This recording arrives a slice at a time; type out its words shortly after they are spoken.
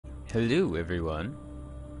Hello everyone.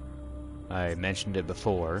 I mentioned it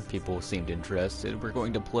before, people seemed interested. We're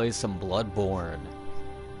going to play some Bloodborne.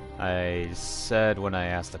 I said when I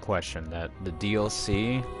asked the question that the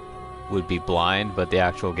DLC would be blind, but the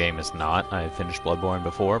actual game is not. I finished Bloodborne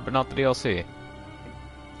before, but not the DLC.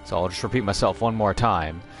 So I'll just repeat myself one more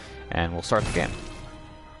time, and we'll start the game.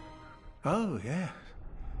 Oh, yeah.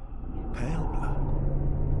 Pale blood.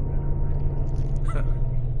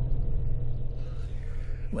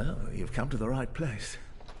 Well, you've come to the right place.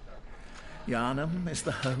 Yharnam is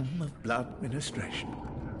the home of blood ministration.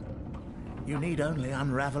 You need only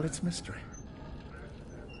unravel its mystery.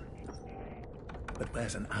 But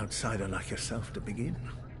where's an outsider like yourself to begin?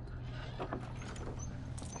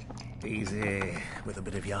 Easy, with a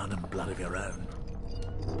bit of Yharnam blood of your own.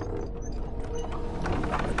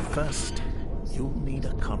 But first, you'll need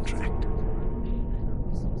a contract.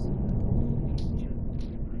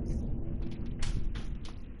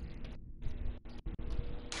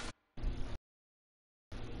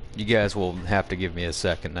 You guys will have to give me a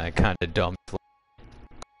second. I kind of dumped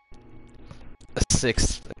a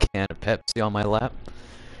sixth can of Pepsi on my lap.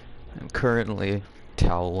 I'm currently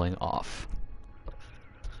toweling off.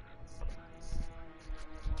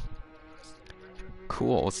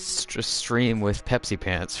 Cool, let's just stream with Pepsi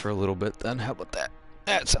pants for a little bit then. How about that?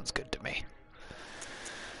 That sounds good to me.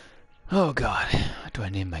 Oh god, what do I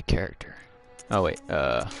name my character? Oh wait,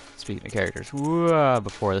 speaking of characters,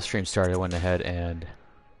 before the stream started I went ahead and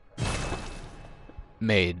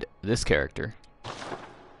made this character.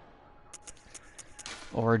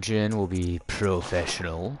 Origin will be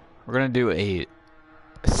professional. We're gonna do a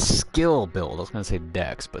skill build. I was gonna say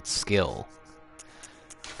dex, but skill.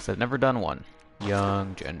 Because I've never done one.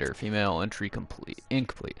 Young, gender, female, entry complete.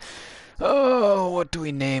 Incomplete. Oh, what do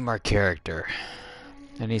we name our character?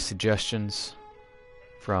 Any suggestions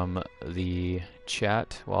from the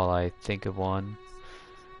chat while I think of one?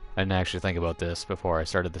 I didn't actually think about this before I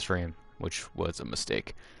started the stream, which was a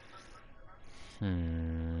mistake.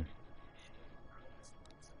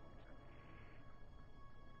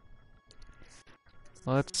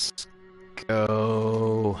 Let's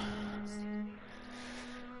go.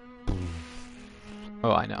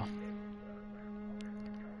 Oh, I know.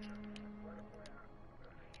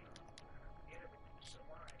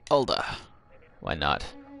 Ulda. Why not?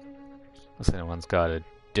 Unless anyone's got a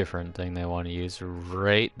different thing they want to use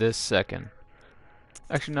right this second.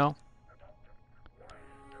 Actually, no.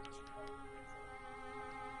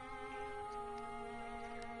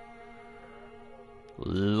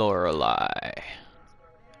 Lorelei.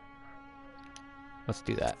 Let's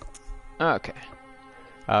do that. Okay.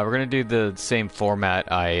 We're gonna do the same format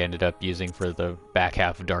I ended up using for the back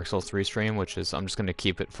half of Dark Souls 3 stream, which is I'm just gonna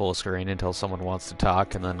keep it full screen until someone wants to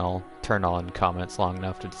talk, and then I'll turn on comments long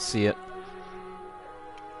enough to see it.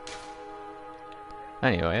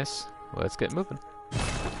 Anyways, let's get moving.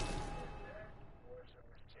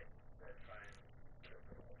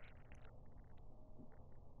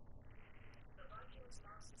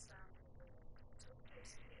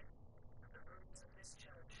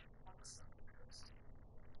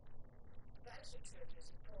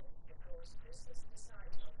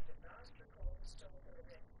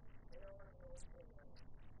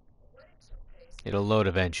 It'll load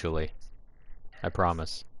eventually. I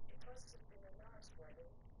promise.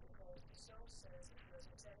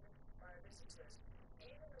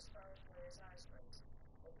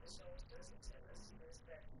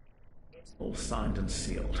 All signed and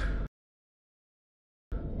sealed.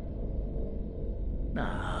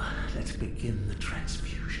 Now, let's begin the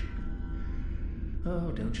transfusion.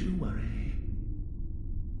 Oh, don't you worry.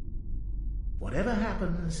 Whatever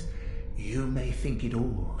happens, you may think it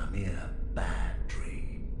all a mere bad dream.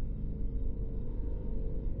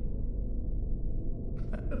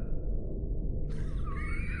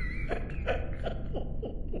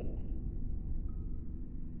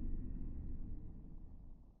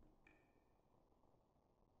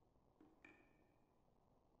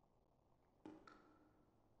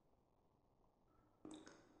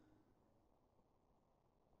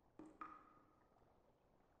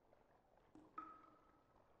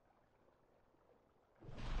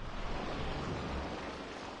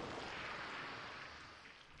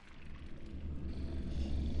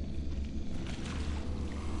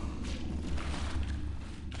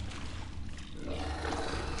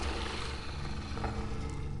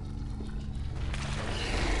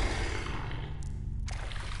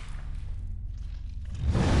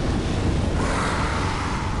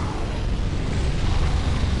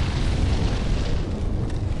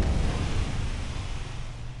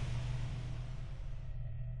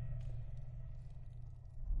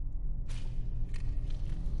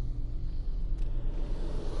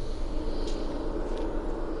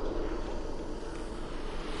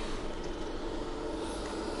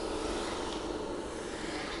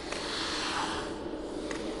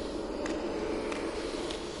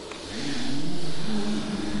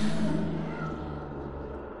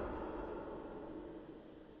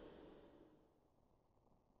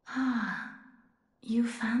 You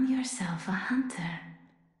found yourself a hunter.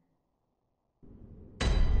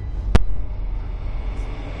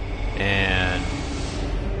 And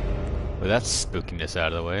with that spookiness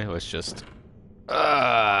out of the way, let's just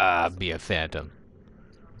be a phantom.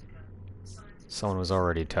 Someone was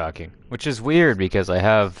already talking, which is weird because I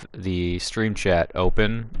have the stream chat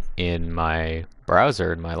open in my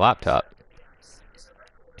browser in my laptop,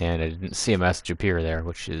 and I didn't see a message appear there,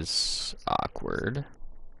 which is awkward.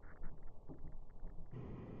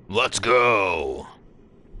 Let's go!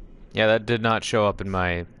 Yeah, that did not show up in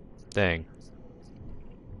my thing.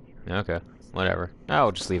 Okay, whatever.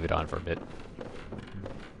 I'll just leave it on for a bit.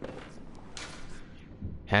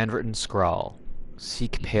 Handwritten scrawl.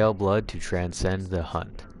 Seek pale blood to transcend the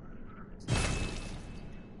hunt.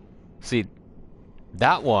 See,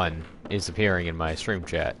 that one is appearing in my stream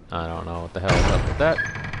chat. I don't know what the hell is up with that.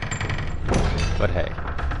 But hey.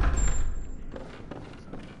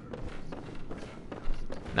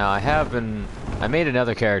 Now I made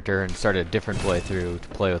another character and started a different playthrough to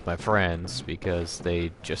play with my friends because they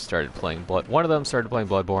just started playing one of them started playing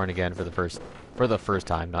Bloodborne again for the first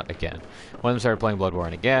time, not again. One of them started playing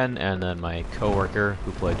Bloodborne again, and then my coworker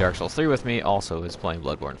who played Dark Souls 3 with me also is playing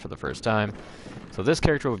Bloodborne for the first time. So this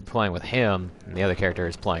character will be playing with him, and the other character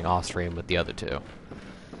is playing off-stream with the other two.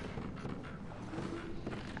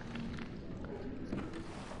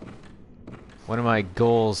 One of my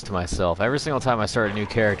goals to myself, every single time I start a new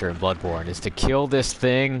character in Bloodborne, is to kill this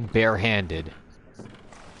thing barehanded.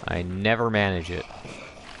 I never manage it.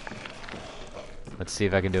 Let's see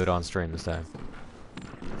if I can do it on stream this time.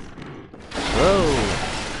 Whoa!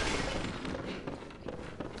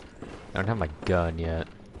 I don't have my gun yet.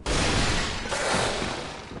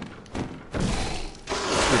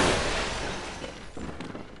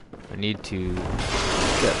 I need to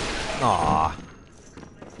get... Aww.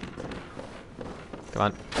 Come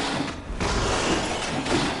on.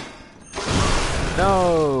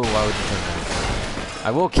 No! Why would you turn that?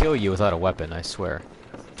 I will kill you without a weapon, I swear.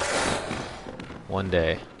 One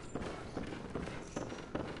day.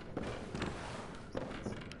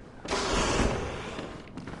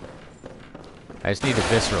 I just need to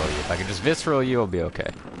visceral you. If I can just visceral you, I'll be okay.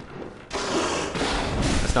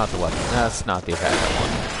 That's not the weapon. That's not the attack I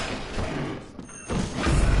want.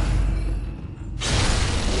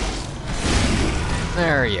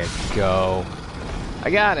 There you go. I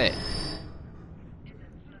got it.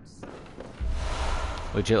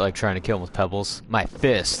 Legit like trying to kill him with pebbles. My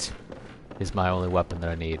fist is my only weapon that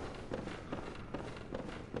I need.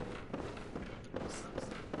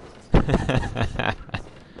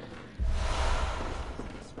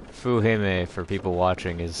 Fuhime, for people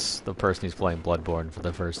watching, is the person who's playing Bloodborne for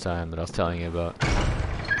the first time that I was telling you about.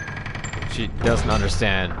 She doesn't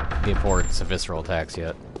understand the importance of visceral attacks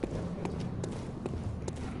yet.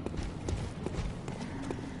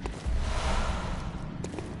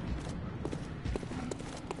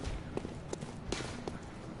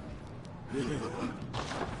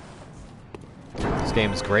 This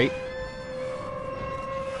game is great.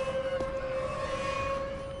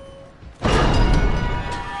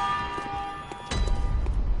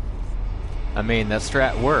 I mean, that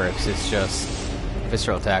strat works, it's just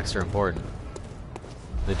visceral attacks are important.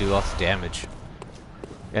 They do lots of damage.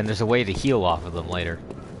 And there's a way to heal off of them later.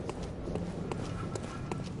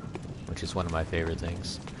 Which is one of my favorite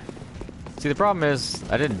things. See, the problem is,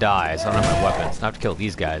 I didn't die, so I don't have my weapons. I have to kill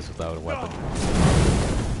these guys without a weapon.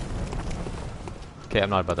 Okay, I'm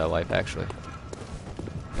not about that life, actually.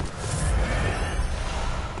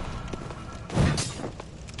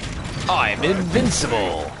 I'm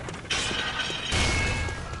invincible!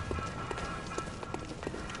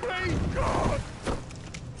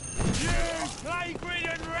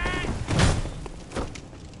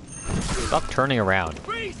 Stop turning around.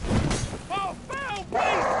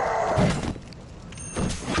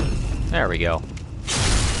 There we go.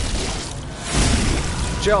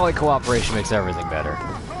 Jolly cooperation makes everything better.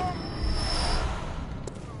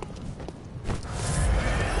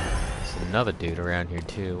 There's another dude around here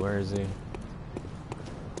too. Where is he?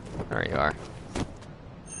 There you are.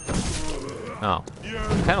 Oh.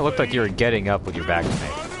 Kind of looked like you were getting up with your back to me.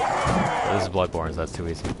 This is Bloodborne, so that's too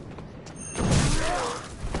easy.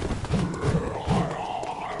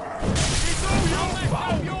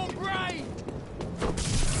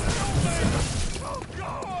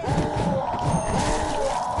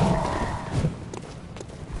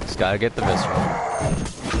 Just gotta get the visceral.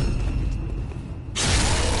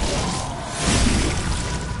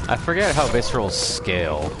 I forget how viscerals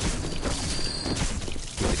scale.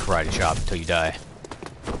 Do the karate chop until you die.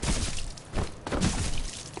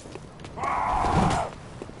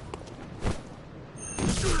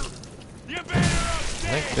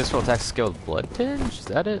 This will attack skill with blood tinge? Is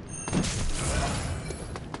that it?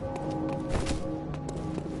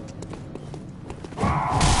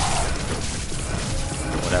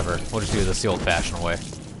 Whatever. We'll just do this the old-fashioned way.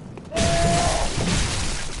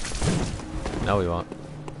 No, we won't.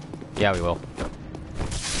 Yeah, we will.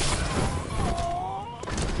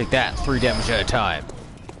 Take that, 3 damage at a time.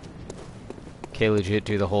 Okay, legit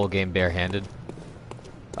do the whole game barehanded.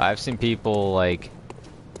 I've seen people, like,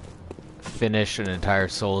 finish an entire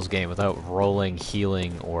Souls game without rolling,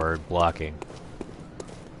 healing, or blocking.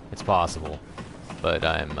 It's possible. But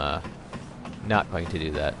I'm, not going to do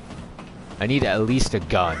that. I need at least a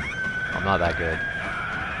gun. I'm not that good.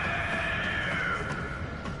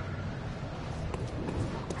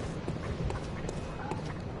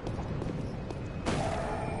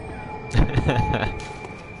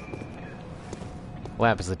 What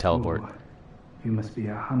happens to teleport? Oh, you must be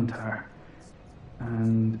a hunter.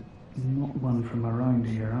 And not one from around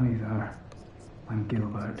here either. I'm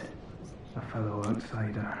Gilbert, a fellow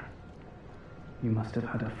outsider. You must have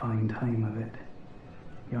had a fine time of it.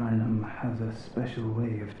 Yarnum has a special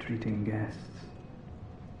way of treating guests.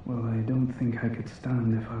 Well, I don't think I could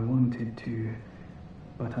stand if I wanted to,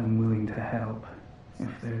 but I'm willing to help if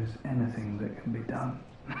there's anything that can be done.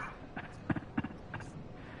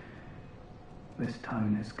 This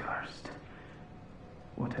town is cursed.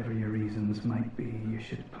 Whatever your reasons might be, you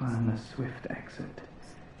should plan a swift exit.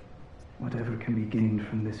 Whatever can be gained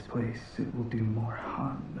from this place, it will do more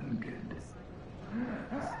harm than good.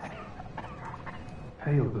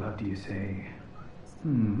 Pale blood, you say?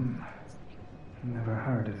 Never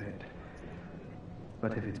heard of it.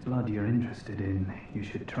 But if it's blood you're interested in, you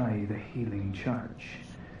should try the Healing Church.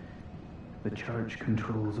 The church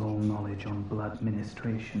controls all knowledge on blood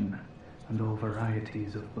ministration and all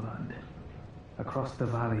varieties of blood. Across the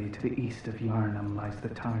valley to the east of Yarnum lies the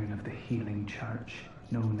town of the Healing Church,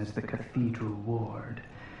 known as the Cathedral Ward.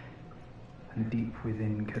 And deep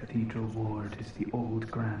within Cathedral Ward is the old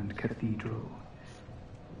Grand Cathedral,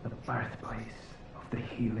 the birthplace of the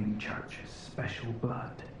Healing Church's special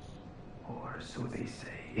blood, or so they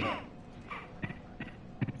say.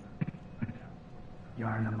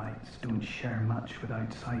 Yarnumites don't share much with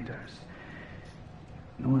outsiders.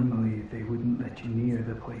 Normally they wouldn't let you near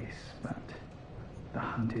the place, but the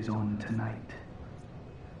hunt is on tonight.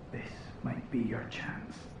 This might be your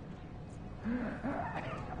chance.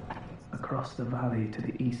 Across the valley to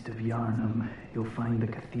the east of Yarnum, you'll find the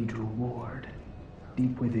Cathedral Ward.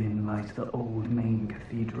 Deep within lies the old main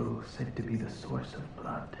cathedral, said to be the source of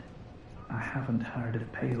blood. I haven't heard of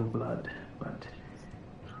pale blood, but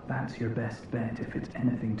that's your best bet if it's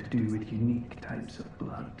anything to do with unique types of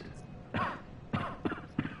blood.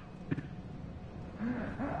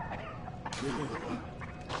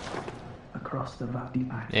 Across the valley.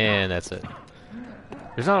 And that's it.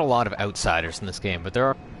 There's not a lot of outsiders in this game, but there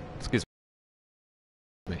are. Excuse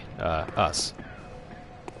me. Us.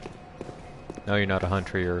 No, you're not a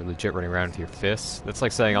hunter, you're legit running around with your fists. That's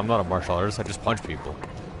like saying I'm not a martial artist, I just punch people.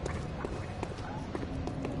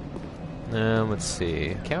 Let's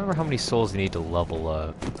see. Can't remember how many souls you need to level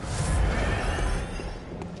up.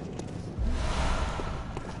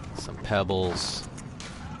 Some pebbles.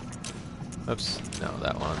 Oops, no,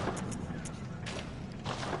 that one.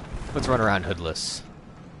 Let's run around hoodless,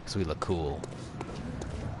 because we look cool.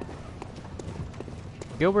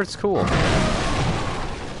 Gilbert's cool.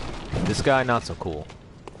 This guy, not so cool.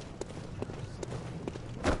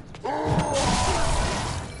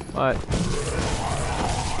 What?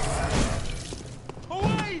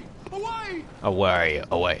 Away! Away! Away,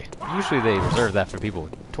 away. Usually they reserve that for people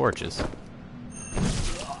with torches.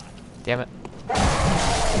 Damn it.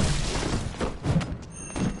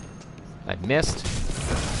 I missed.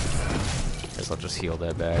 Guess I'll just heal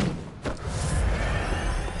that back.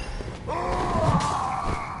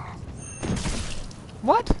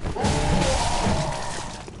 What?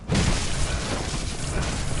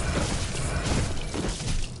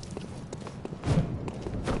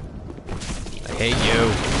 I hate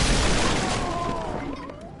you.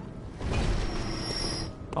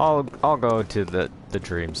 I'll go to the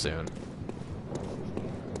dream soon.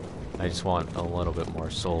 I just want a little bit more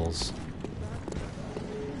souls.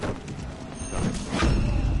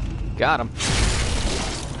 Got him.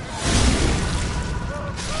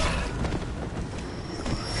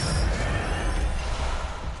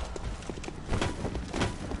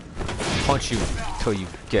 Punch you till you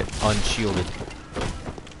get unshielded.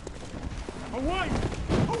 Away!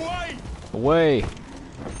 Away! Away!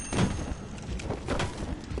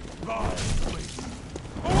 God, please.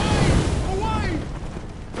 Away! Away!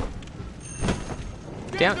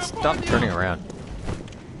 Damn it, stop turning around.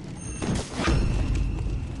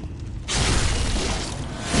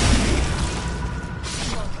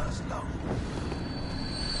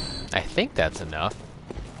 I think that's enough.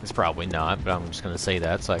 It's probably not, but I'm just gonna say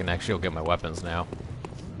that so I can actually go get my weapons now.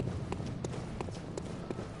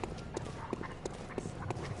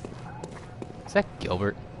 Is that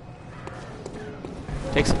Gilbert?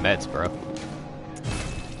 Take some meds, bro.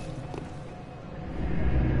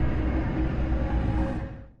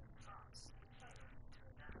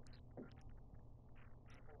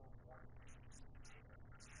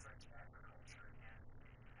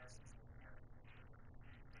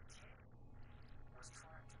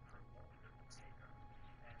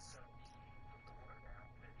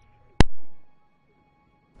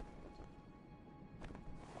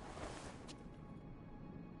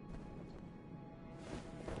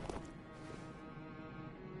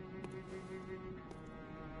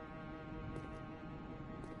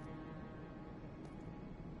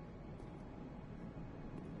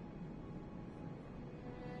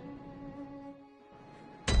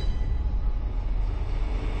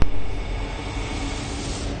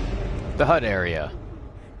 The hut area.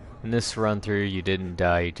 In this run through, you didn't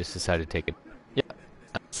die, you just decided to take it. Yeah,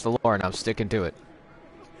 that's the lore and I'm sticking to it.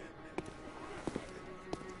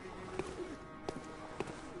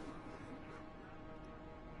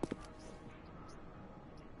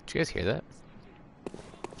 Did you guys hear that?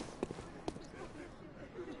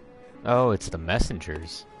 Oh, it's the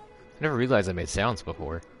messengers. I never realized I made sounds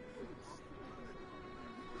before.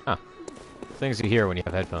 Huh. Things you hear when you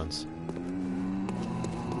have headphones.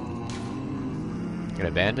 An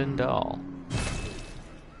abandoned doll.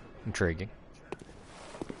 Intriguing.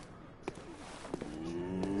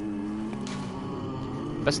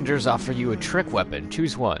 Messengers offer you a trick weapon.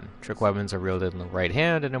 Choose one. Trick weapons are wielded in the right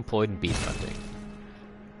hand and employed in beast hunting.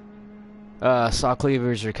 Saw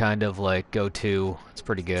cleavers are kind of like go-to. It's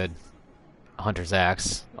pretty good. Hunter's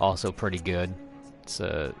axe, also pretty good. It's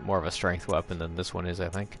more of a strength weapon than this one is, I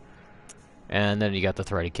think. And then you got the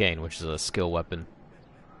threaded cane, which is a skill weapon.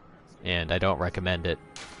 And I don't recommend it,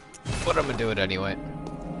 but I'm gonna do it anyway.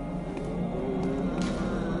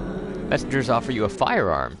 Messengers offer you a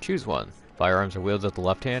firearm. Choose one. Firearms are wielded with the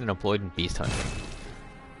left hand and employed in beast hunting.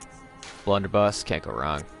 Blunderbuss, can't go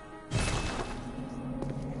wrong.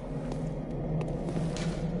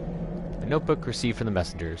 A notebook received from the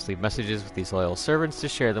messengers. Leave messages with these loyal servants to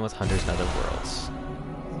share them with hunters in other worlds.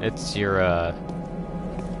 It's your,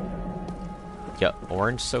 yeah,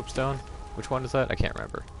 orange soapstone? Which one is that? I can't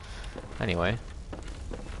remember. Anyway.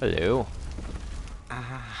 Hello.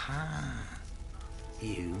 Aha.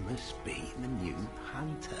 You must be the new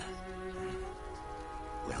hunter.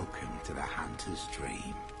 Welcome to the hunter's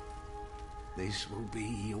dream. This will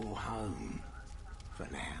be your home for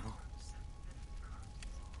now.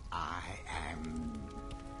 I am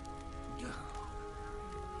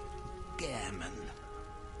Gammon,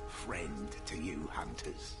 friend to you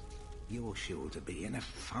hunters. You're sure to be in a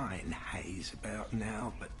fine haze about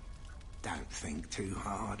now, but don't think too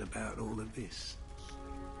hard about all of this.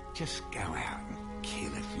 Just go out and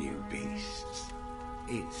kill a few beasts.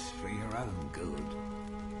 It's for your own good.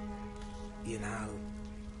 You know,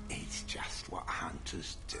 it's just what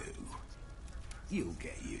hunters do. You'll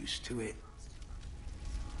get used to it.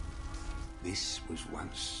 This was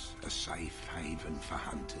once a safe haven for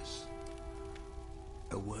hunters.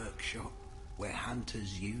 A workshop where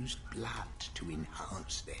hunters used blood to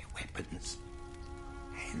enhance their weapons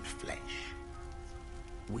and flesh.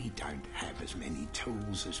 We don't have as many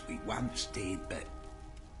tools as we once did, but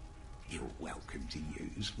you're welcome to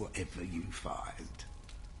use whatever you find.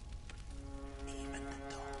 Even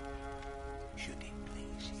the dog, should it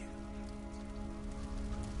please you.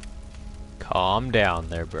 Calm down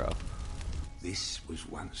there, bro. This was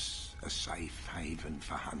once a safe haven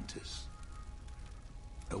for hunters.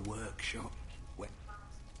 A workshop where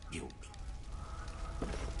you'll...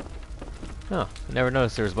 Huh, I never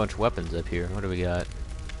noticed there was a bunch of weapons up here. What do we got?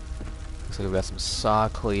 Looks like we've got some saw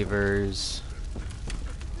cleavers.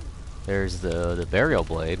 There's the burial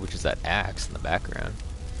blade, which is that axe in the background.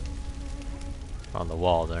 On the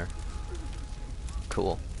wall there.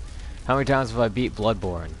 Cool. How many times have I beat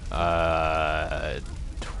Bloodborne?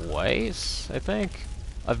 Twice, I think?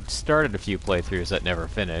 I've started a few playthroughs that never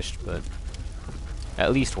finished, but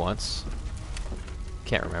at least once.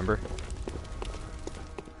 Can't remember.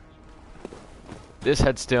 This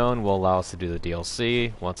headstone will allow us to do the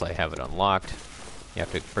DLC once I have it unlocked. You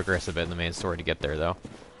have to progress a bit in the main story to get there, though.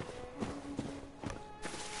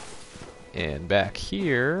 And back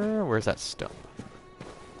here, where's that stump?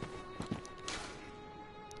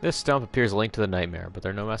 This stump appears linked to the nightmare, but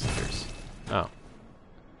there are no messengers. Oh.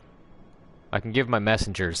 I can give my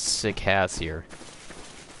messengers sick hats here.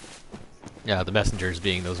 Yeah, the messengers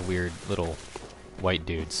being those weird little white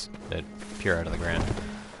dudes that appear out of the ground.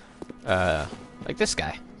 Like this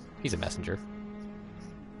guy. He's a messenger.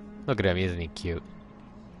 Look at him, isn't he cute?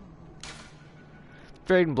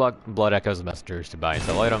 Trading blood echoes and messengers to buy and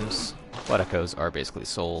sell items. Blood echoes are basically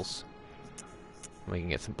souls. We can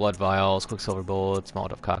get some blood vials, quicksilver bullets,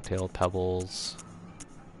 Molotov cocktail, pebbles,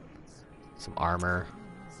 some armor.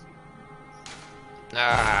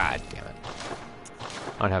 Ah, damn it.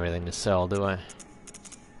 I don't have anything to sell, do I?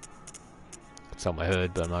 Could sell my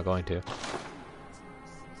hood, but I'm not going to.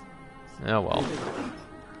 Oh well.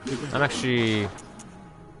 I'm actually...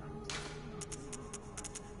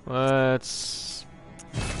 Let's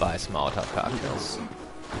buy some Molotov cocktails.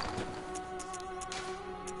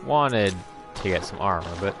 Wanted to get some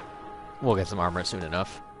armor, but we'll get some armor soon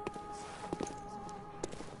enough.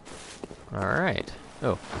 Alright.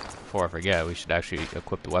 Oh, before I forget, we should actually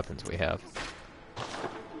equip the weapons we have.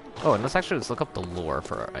 Oh, and let's look up the lore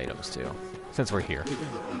for our items too, since we're here.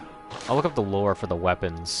 I'll look up the lore for the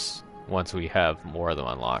weapons once we have more of them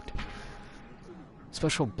unlocked.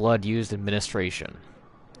 Special blood used administration.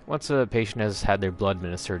 Once a patient has had their blood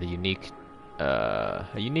administered, a unique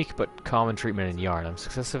but common treatment in Yharnam,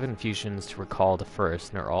 successive infusions to recall the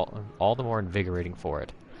first, and are all the more invigorating for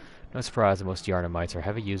it. No surprise that most Yharnamites are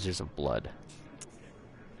heavy users of blood.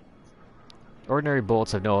 Ordinary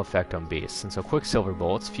bullets have no effect on beasts, and so quicksilver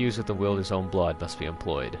bullets, fused with the wielder's own blood, must be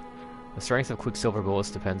employed. The strength of quicksilver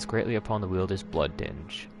bullets depends greatly upon the wielder's blood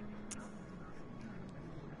tinge.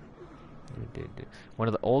 One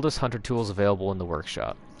of the oldest hunter tools available in the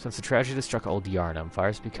workshop. Since the tragedy that struck old Yharnam,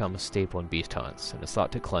 fires become a staple in beast hunts, and is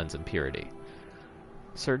thought to cleanse impurity.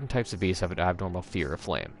 Certain types of beasts have an abnormal fear of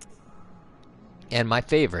flame. And my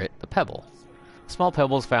favorite, the pebble. Small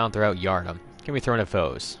pebbles found throughout Yharnam can be thrown at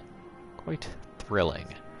foes. Quite thrilling.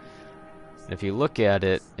 And if you look at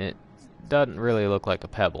it, it doesn't really look like a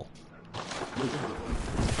pebble.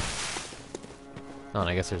 Oh, and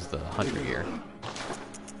I guess there's the hunter gear.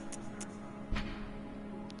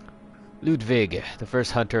 Ludwig, the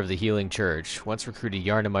first hunter of the Healing Church, once recruited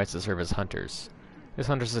Yharnamites to serve as hunters. This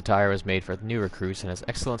hunter's attire was made for new recruits and has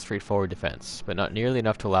excellent straightforward defense, but not nearly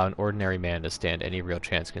enough to allow an ordinary man to stand any real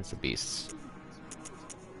chance against the beasts.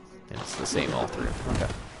 And it's the same all through.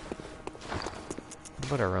 Okay. What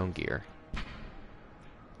about our own gear?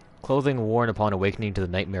 Clothing worn upon awakening to the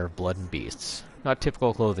nightmare of blood and beasts. Not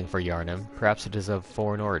typical clothing for Yharnam, perhaps it is of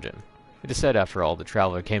foreign origin. It is said, after all, the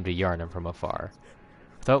traveler came to Yharnam from afar.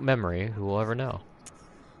 Without memory, who will ever know?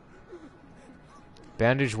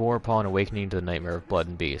 Bandage worn upon awakening to the nightmare of blood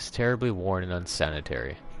and beasts, terribly worn and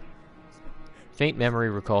unsanitary. Faint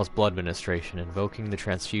memory recalls blood administration, invoking the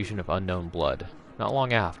transfusion of unknown blood. Not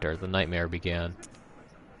long after, the nightmare began.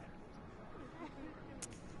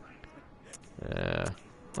 Well,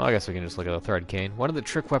 I guess we can just look at the thread cane. One of the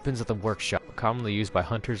trick weapons of the workshop, commonly used by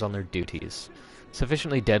hunters on their duties.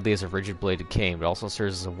 Sufficiently deadly as a rigid-bladed cane, but also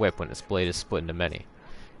serves as a whip when its blade is split into many.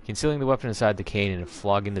 Concealing the weapon inside the cane and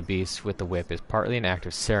flogging the beast with the whip is partly an act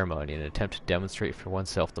of ceremony and an attempt to demonstrate for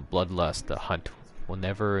oneself the bloodlust the hunt will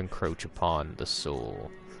never encroach upon the soul.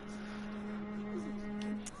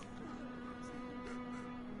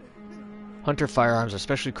 Hunter firearms are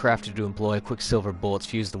specially crafted to employ quicksilver bullets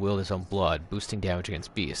fused with the wielder's own blood, boosting damage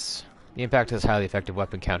against beasts. The impact of this highly effective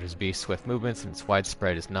weapon counters beasts' swift movements, and its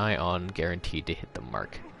widespread is nigh on guaranteed to hit the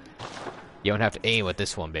mark. You don't have to aim with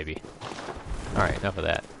this one, baby. Alright, enough of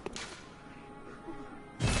that.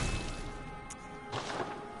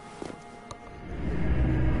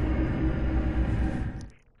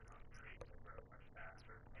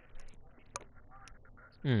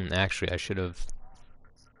 Actually, I should have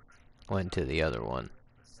went to the other one.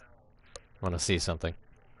 Want to see something.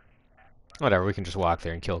 Whatever, we can just walk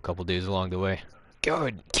there and kill a couple dudes along the way. Go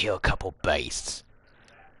and kill a couple beasts.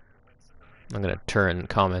 I'm gonna turn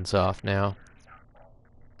comments off now.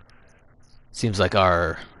 Seems like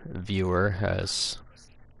our viewer has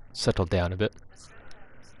settled down a bit.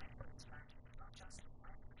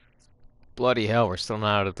 Bloody hell, we're still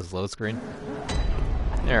not out of this load screen.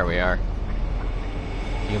 There we are.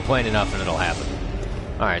 You complain enough and it'll happen.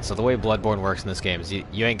 Alright, so the way Bloodborne works in this game is you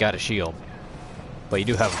ain't got a shield. But you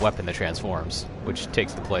do have a weapon that transforms, which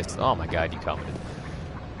takes the place... Oh my god, you commented.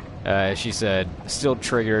 She said, still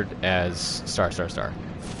triggered as ... So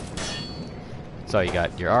you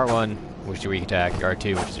got your R1, which is your weak attack, your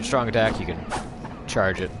R2, which is your strong attack, you can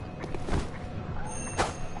charge it.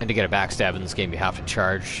 And to get a backstab in this game, you have to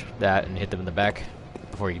charge that and hit them in the back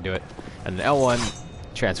before you can do it. And the L1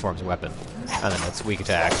 transforms a weapon. And then it's weak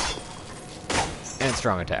attack and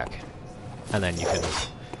strong attack. And then you can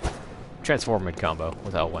transform mid-combo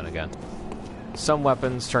with L1 again. Some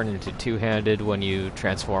weapons turn into two-handed when you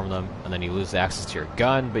transform them, and then you lose access to your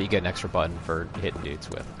gun, but you get an extra button for hitting dudes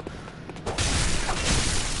with.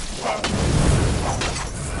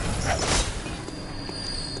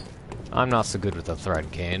 I'm not so good with the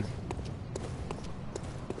thread cane,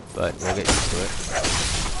 but we'll get used to it.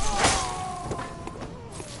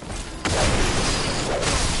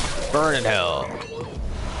 Burn in hell!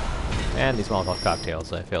 And these Molotov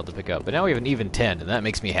cocktails I failed to pick up, but now we have an even 10, and that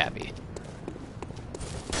makes me happy.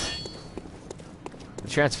 The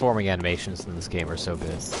transforming animations in this game are so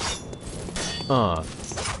good.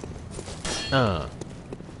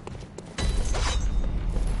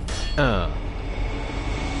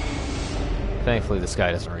 Thankfully this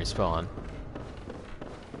guy doesn't respawn.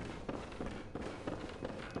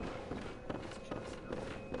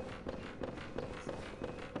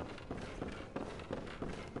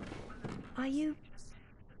 Are you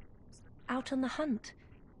out on the hunt?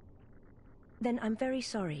 Then I'm very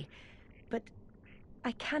sorry, but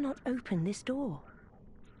I cannot open this door.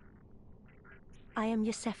 I am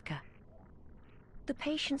Yosefka. The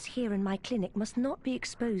patients here in my clinic must not be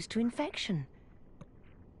exposed to infection.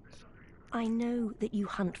 I know that you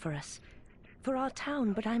hunt for us, for our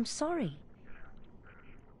town, but I'm sorry.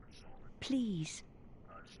 Please.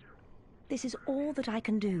 This is all that I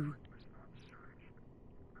can do.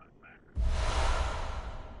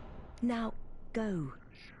 Now, go.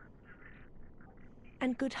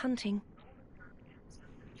 And good hunting.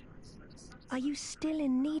 Are you still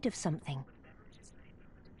in need of something?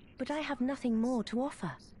 But I have nothing more to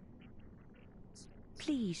offer.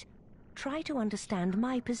 Please, try to understand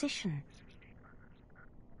my position.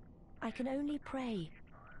 I can only pray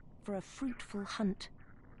for a fruitful hunt.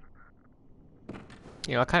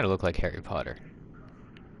 You know, I kind of look like Harry Potter.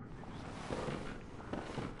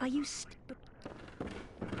 Are you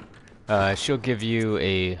she'll give you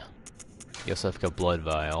a Yosefka blood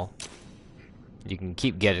vial. You can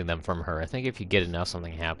keep getting them from her. I think if you get enough,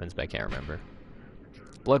 something happens, but I can't remember.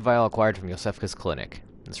 Blood vial acquired from Yosefka's clinic.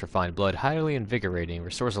 This refined blood, highly invigorating,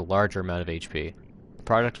 restores a larger amount of HP. The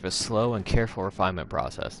product of a slow and careful refinement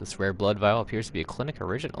process. This rare blood vial appears to be a clinic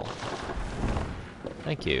original.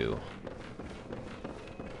 Thank you.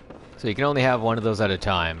 So you can only have one of those at a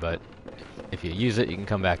time, but if you use it, you can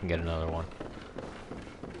come back and get another one.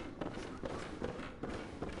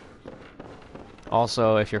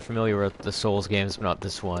 Also, if you're familiar with the Souls games, but not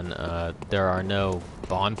this one, there are no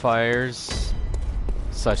bonfires,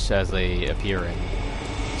 such as they appear in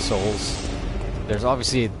Souls. There's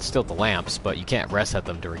obviously still the lamps, but you can't rest at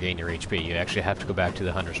them to regain your HP. You actually have to go back to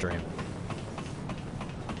the Hunter Stream.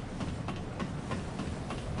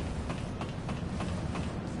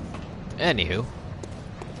 Anywho,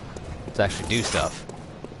 let's actually do stuff.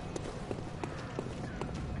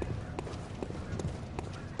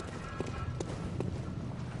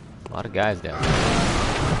 A lot of guys down there.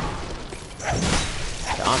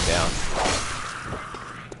 Calm down.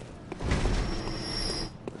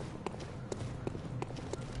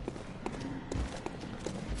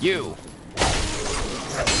 You!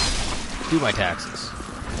 Do my taxes.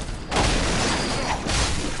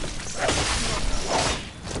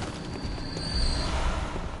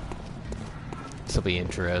 This'll be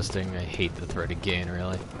interesting. I hate the threat again,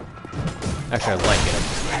 really. Actually, I like it.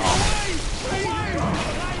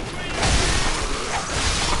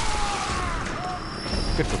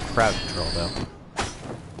 Good for crowd control, though.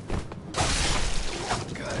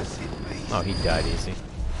 Oh, he died easy.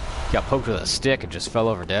 Got poked with a stick and just fell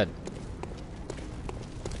over dead.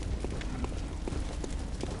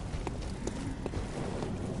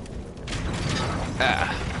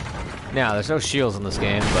 Now, there's no shields in this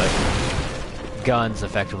game, but guns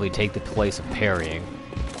effectively take the place of parrying.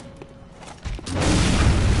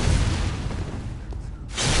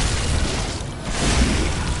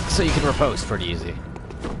 So you can riposte pretty easy.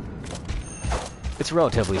 It's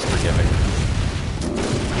relatively forgiving.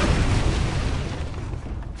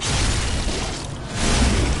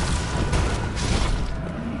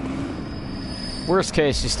 Worst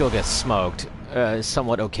case, you still get smoked.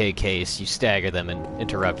 Somewhat okay case, you stagger them and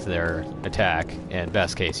interrupt their attack. And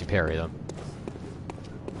best case, you parry them.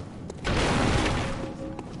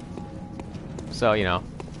 So, you know,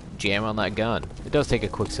 jam on that gun. It does take a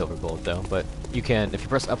Quicksilver bullet, though, but you can, if you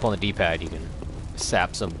press up on the D-pad, you can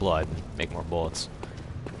sap some blood and make more bullets.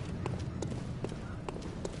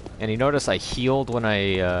 And you notice I healed when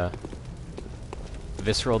I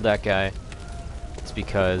visceraled that guy. It's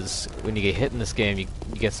because when you get hit in this game, you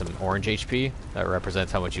get some orange HP. That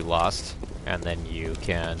represents how much you lost. And then you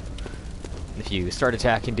can, if you start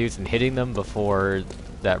attacking dudes and hitting them before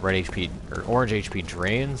that red HP, or orange HP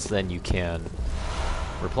drains, then you can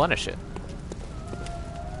replenish it.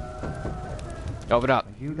 Open up.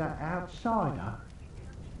 Are you that outsider?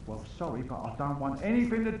 Well, sorry, but I don't want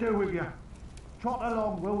anything to do with you. trot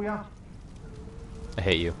along, will ya? I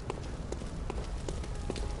hate you.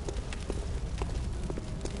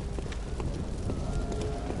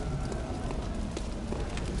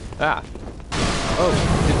 Ah!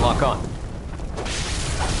 Oh, didn't lock on.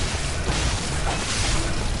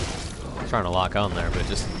 I was trying to lock on there, but it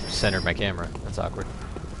just centered my camera. That's awkward.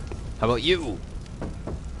 How about you?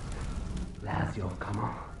 Lads, you've come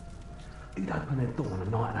on. You'd open the door on a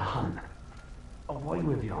night of a hunt. Away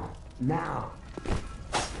with you. Now.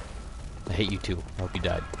 I hate you too. I hope you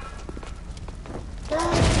died.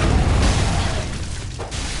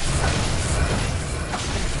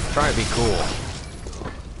 Trying to be cool.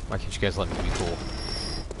 Why can't you guys let me be cool?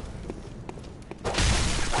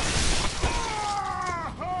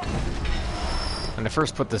 When I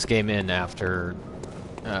first put this game in after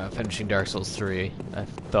finishing Dark Souls 3, I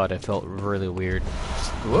thought I felt really weird.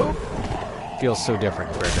 Just, whoa! Feels so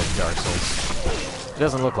different compared to Dark Souls. It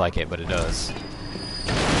doesn't look like it, but it does.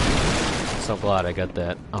 So glad I got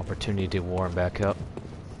that opportunity to warm back up.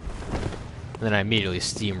 And then I immediately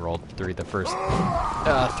steamrolled through the first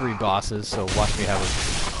 3 bosses, so watch me have a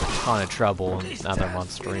ton of trouble and now that I'm on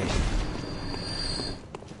stream.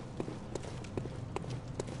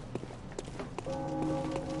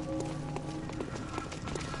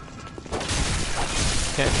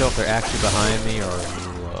 Can't tell if they're actually behind me or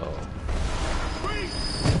low.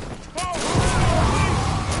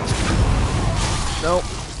 Nope,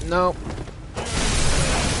 nope.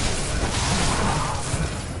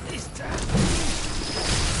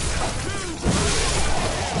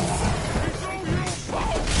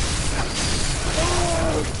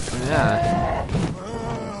 Yeah.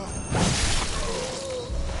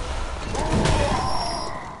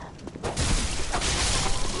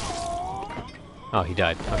 Oh, he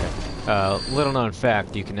died. Okay. Little known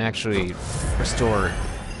fact, you can actually restore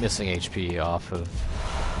missing HP off of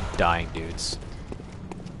dying dudes.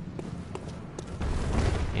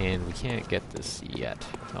 And we can't get this yet.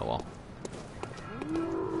 Oh well.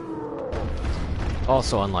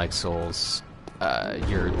 Also, unlike Souls,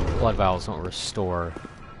 your blood vials don't restore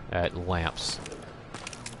at lamps.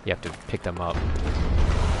 You have to pick them up.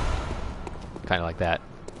 Kind of like that.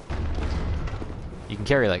 You can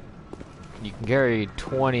carry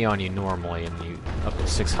 20 on you normally, and you up to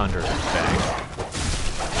 600 in bag.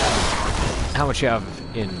 How much you have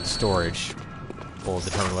in storage will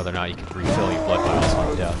determine whether or not you can refill your blood vials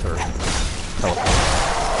on death or teleport.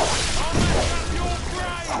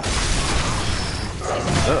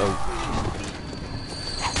 Uh-oh.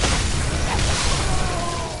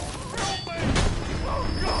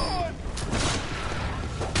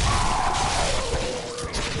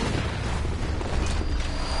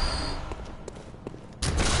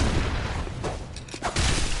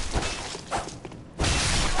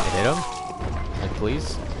 Hit him? Like,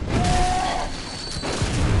 please?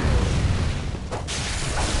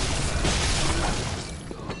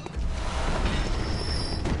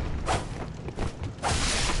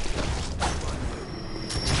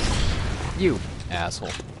 You asshole.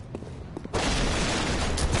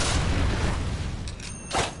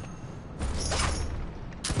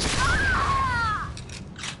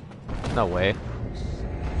 No way.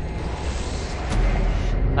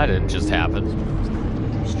 That didn't just happen.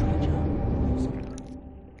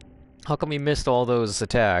 How come he missed all those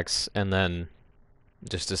attacks and then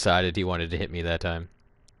just decided he wanted to hit me that time?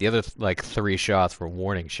 The other, like, 3 shots were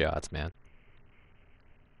warning shots, man.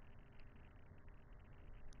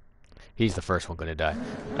 He's the first one gonna die.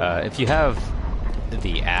 If you have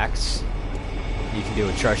the axe, you can do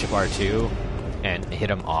a charge up R2 and hit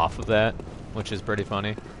him off of that, which is pretty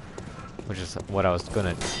funny. Which is what I was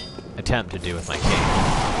gonna attempt to do with my cane.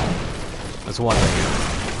 I was wondering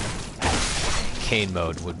if cane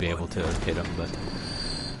mode would be able to hit him, but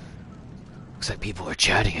looks like people are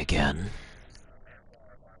chatting again.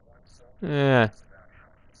 Yeah.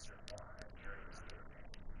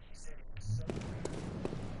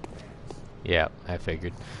 Yeah, I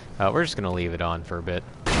figured. We're just gonna leave it on for a bit.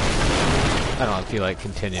 I don't feel like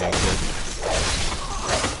continuing to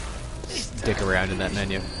stick around in that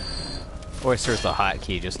menu. Oyster's the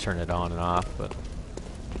hotkey, just turn it on and off, but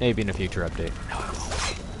maybe in a future update.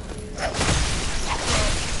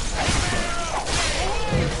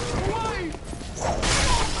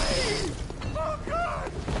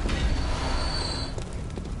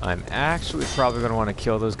 I'm actually probably going to want to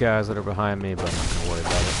kill those guys that are behind me, but I'm not going to worry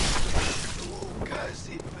about it.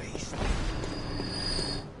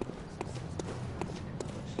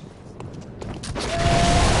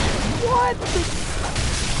 What the?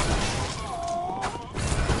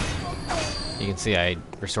 You can see I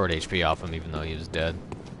restored HP off him even though he was dead.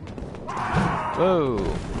 Whoa!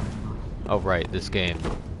 Oh right, this game.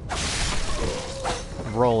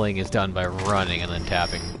 Rolling is done by running and then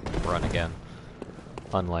tapping run again.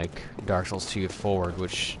 Unlike Dark Souls 2 forward,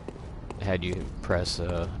 which had you press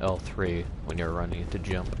L3 when you're running to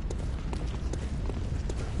jump.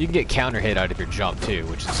 You can get counter hit out of your jump too,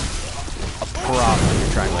 which is a problem when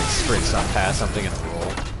you're trying to like sprint past something and roll.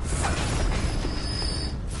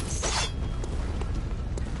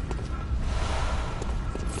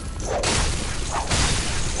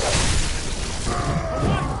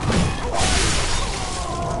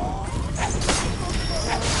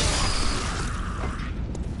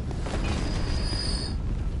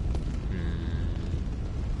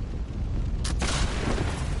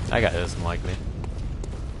 That guy doesn't like me.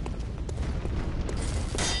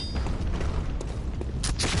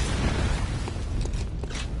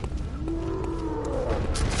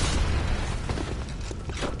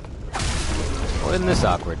 Well, isn't this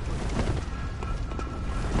awkward?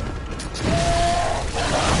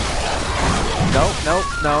 Nope, nope,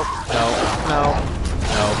 nope, nope, nope,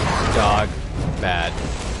 nope. Dog. Bad.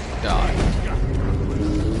 Dog.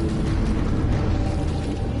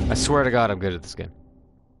 I swear to God I'm good at this game.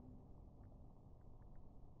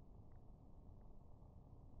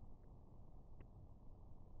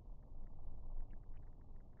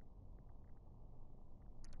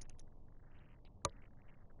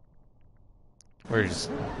 We're just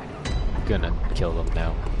gonna kill them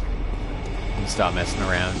now. And stop messing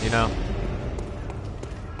around, you know?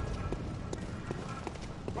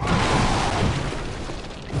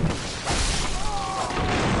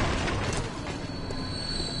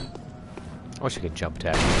 I wish I could jump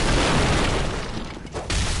tag.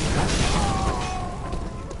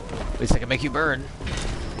 At least I can make you burn.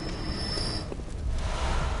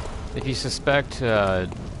 If you suspect a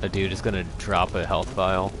dude is gonna drop a health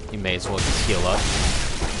vial, you may as well just heal up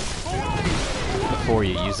before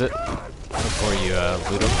you use it, before you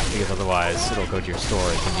loot them, because otherwise it'll go to your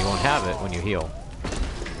storage and you won't have it when you heal.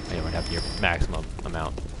 And you won't have your maximum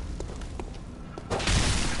amount.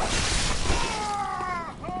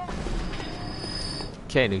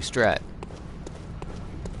 Okay, new strat.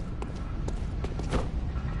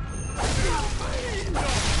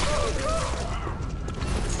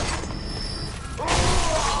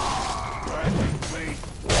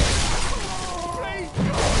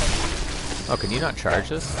 Oh, can you not charge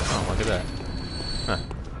this? Oh, look at that. Huh.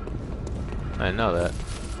 I didn't know that.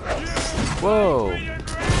 Whoa!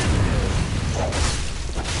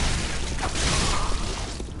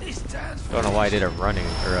 Don't know why I did a running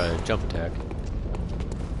or a jump attack.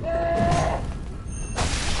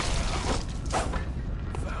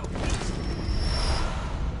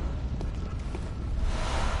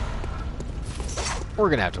 We're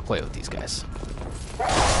gonna have to play with these guys.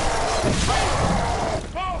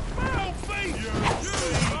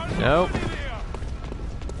 Nope.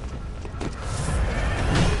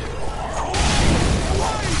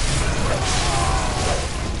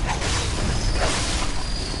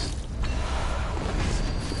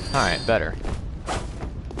 Alright, better.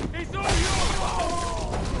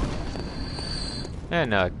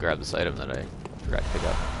 And now I can grab this item that I forgot to pick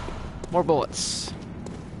up. More bullets.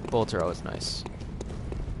 Bullets are always nice.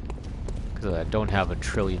 Because I don't have a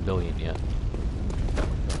trillion billion yet.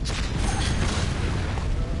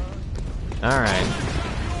 Alright.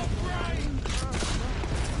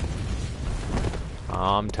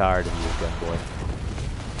 I'm tired of you, gun boy.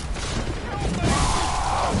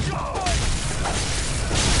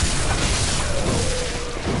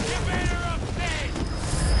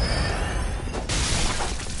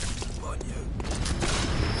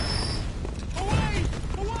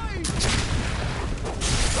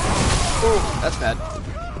 Oh, that's bad.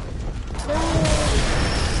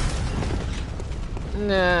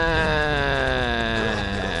 Nah.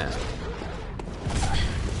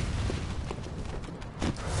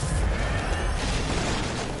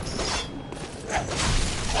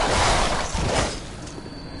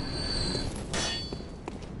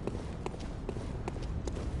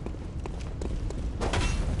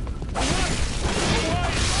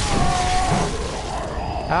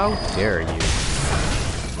 How dare you?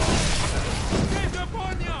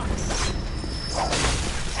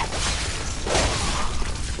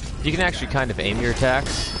 You can actually kind of aim your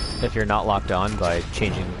attacks if you're not locked on by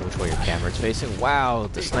changing which way your camera's facing. Wow,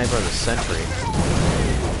 the sniper of the century.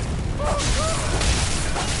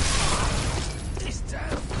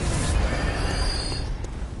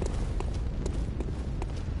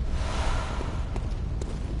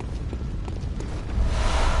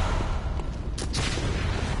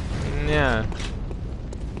 Yeah.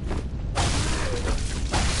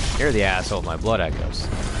 You're the asshole, my blood echoes.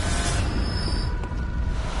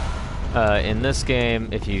 In this game,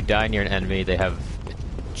 if you die near an enemy, they have...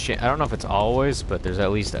 I don't know if it's always, but there's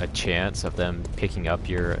at least a chance of them picking up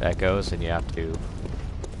your echoes, and you have to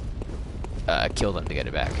kill them to get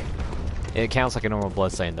it back. It counts like a normal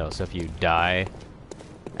bloodstain, though, so if you die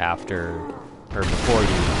after... or before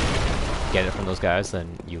you get it from those guys, then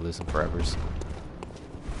you lose them forever.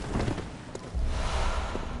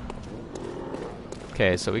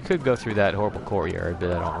 Okay, so we could go through that horrible courtyard,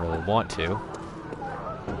 but I don't really want to.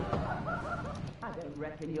 I don't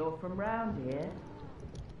reckon you're from round here.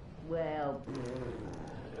 Well,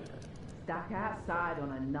 stuck outside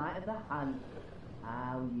on a night of the hunt.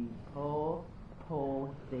 How you poor, poor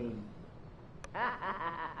thing.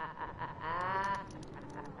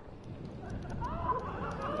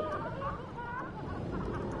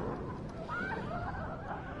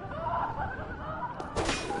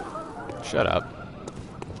 Shut up.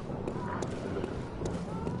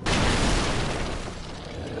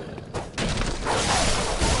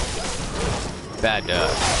 Bad dog.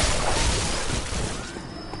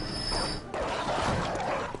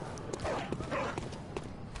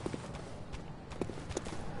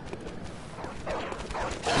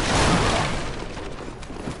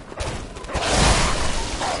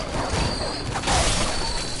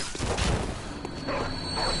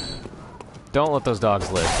 Don't let those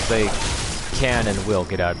dogs live, 'cause they can and will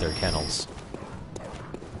get out of their kennels.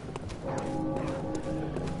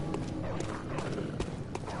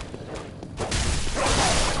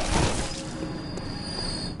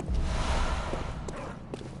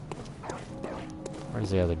 Where's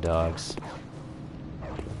the other dogs? I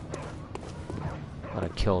thought I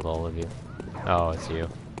killed all of you. Oh, it's you.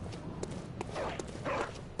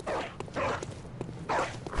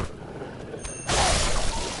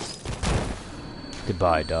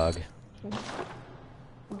 Goodbye, dog. Do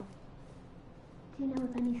you know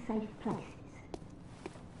of any safe places?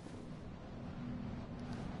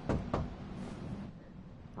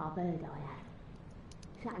 I've heard I have.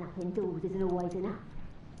 Shutting up indoors isn't always enough.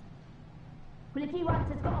 Well, if you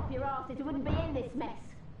hunters got off your asses, you wouldn't be in this mess.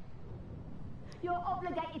 You're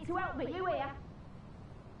obligated to help me, you hear?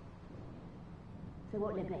 So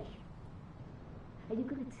what'll it be? Are you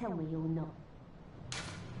going to tell me you're not?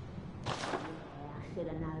 Yeah, I should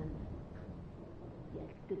have known.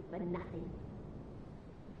 You're good for nothing.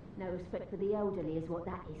 No respect for the elderly is what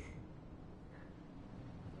that is.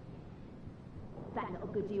 That little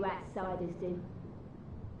good you outsiders do.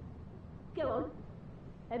 Go on,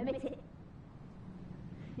 admit it.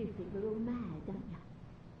 You think we're all mad, don't you?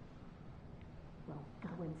 Well,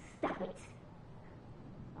 go and stop it.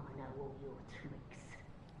 I know all your tricks.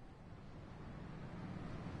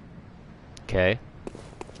 Okay.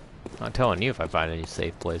 I'm not telling you if I find any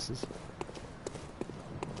safe places.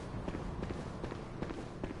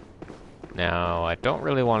 Now, I don't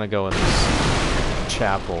really want to go in this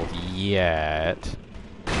chapel yet.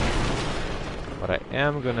 But I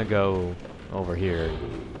am going to go over here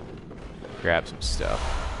and grab some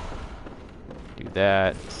stuff. Do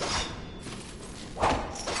that.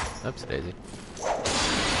 Oops, daisy.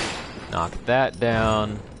 Knock that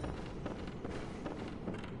down.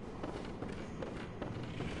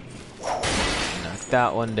 Knock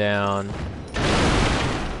that one down.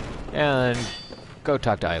 And then go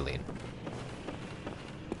talk to Eileen.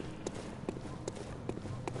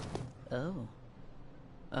 Oh.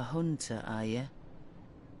 A hunter, are you?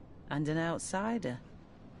 And an outsider?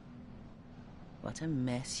 What a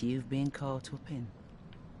mess you've been caught up in.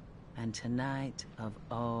 And tonight of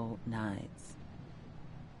all nights.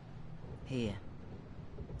 Here,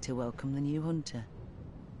 to welcome the new hunter.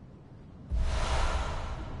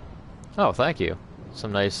 Oh, thank you.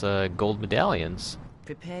 Some nice gold medallions.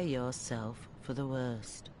 Prepare yourself for the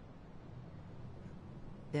worst.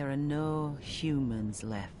 There are no humans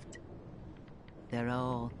left. They're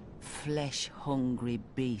all flesh-hungry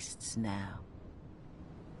beasts now.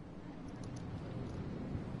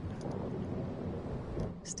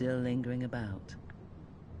 Still lingering about.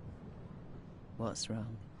 What's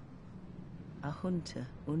wrong? A hunter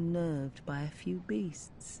unnerved by a few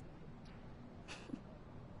beasts.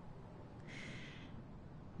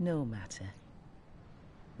 No matter.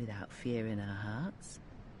 Without fear in our hearts,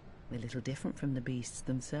 we're little different from the beasts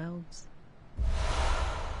themselves.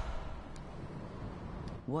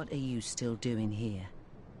 What are you still doing here?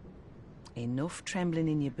 Enough trembling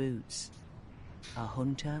in your boots. A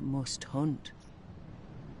hunter must hunt.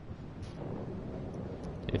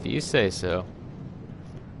 If you say so.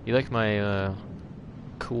 You like my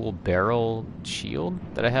cool barrel shield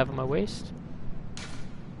that I have on my waist?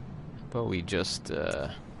 But we just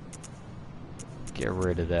get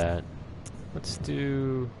rid of that. Let's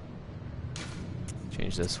do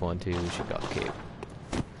Change this one to Shake Off Cape.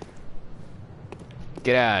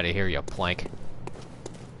 Get out of here, you plank.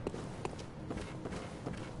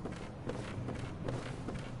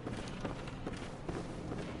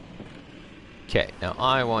 Okay, now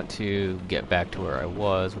I want to get back to where I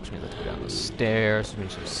was, which means I have to go down the stairs,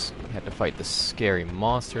 which means I have to fight the scary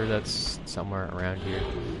monster that's somewhere around here.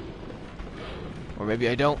 Or maybe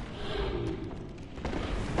I don't.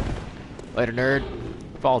 Later, nerd.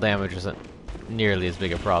 Fall damage isn't nearly as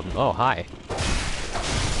big a problem. Oh, hi.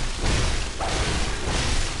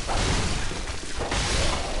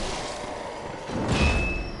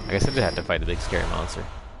 I guess I did have to fight the big scary monster.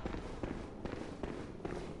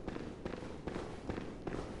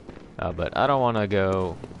 But I don't want to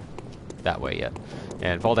go that way yet.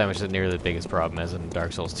 And fall damage isn't nearly the biggest problem as in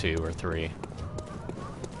Dark Souls 2 or 3.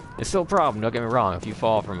 It's still a problem, don't get me wrong. If you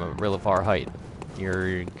fall from a really far height,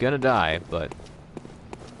 you're gonna die, but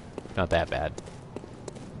not that bad.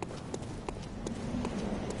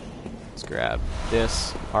 Let's grab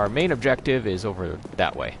this. Our main objective is over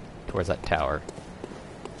that way, towards that tower.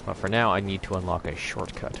 But for now, I need to unlock a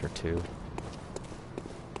shortcut or two.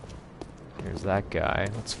 Here's that guy.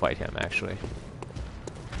 Let's fight him, actually.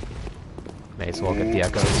 May as well get the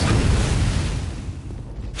echoes.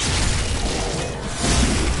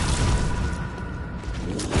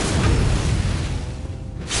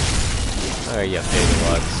 Oh, yeah, baby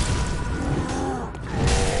lugs.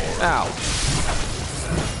 Ow!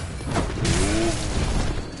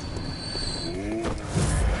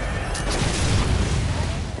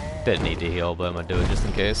 Didn't need to heal, but I'm gonna do it just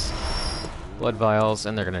in case. Blood vials,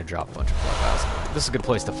 and they're gonna drop a bunch of blood vials. This is a good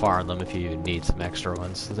place to farm them if you need some extra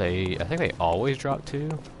ones. I think they always drop 2,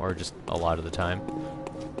 or just a lot of the time.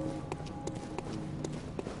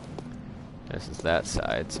 This is that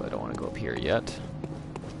side, so I don't want to go up here yet.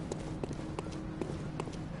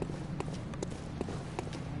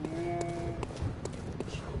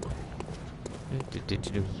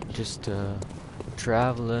 Just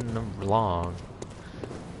traveling along.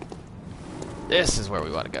 This is where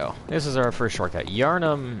we want to go. This is our first shortcut.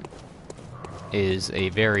 Yharnam is a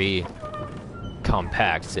very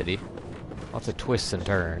compact city. Lots of twists and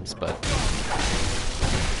turns, but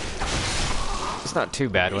it's not too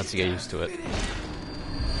bad once you get used to it.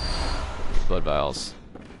 Blood vials.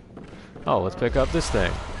 Oh, let's pick up this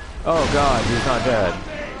thing. Oh god, he's not dead.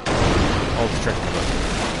 Hold the trick.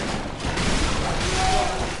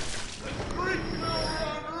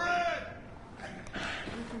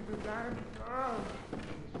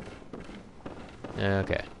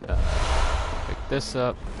 Okay, pick this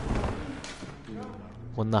up.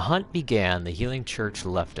 When the hunt began, the healing church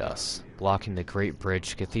left us, blocking the Great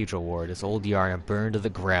Bridge Cathedral Ward as old Yharnam burned to the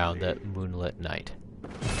ground that moonlit night.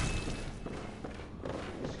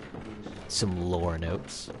 Some lore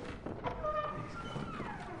notes.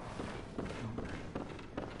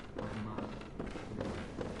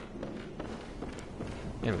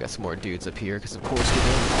 And we got some more dudes up here, because of course we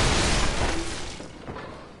do.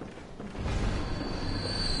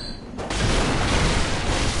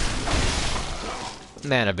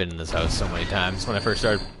 Man, I've been in this house so many times. When I first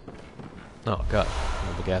started... Oh, God.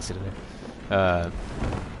 I'm a bit gassy today.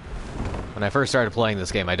 When I first started playing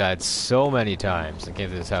this game, I died so many times. I came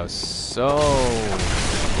to this house so many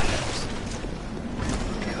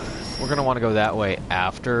times. We're going to want to go that way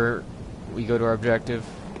after we go to our objective.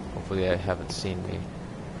 Hopefully they haven't seen me.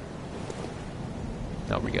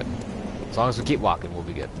 No, we're good. As long as we keep walking, we'll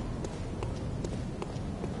be good.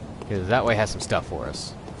 Because that way has some stuff for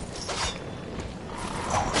us.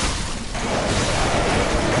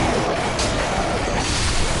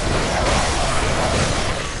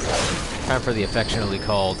 Time for the affectionately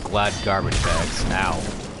called glad garbage bags. Ow.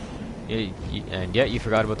 And yet you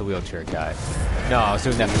forgot about the wheelchair guy. No, I was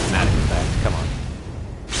doing that for thematic effect. Come on.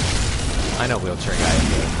 I know wheelchair guy is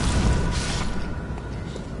good.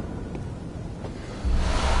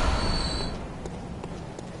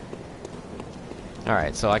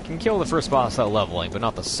 Alright, so I can kill the first boss without leveling, but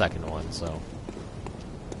not the second one, so...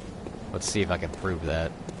 Let's see if I can prove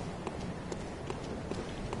that.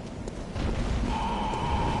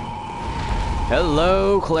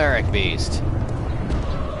 Hello, Cleric Beast.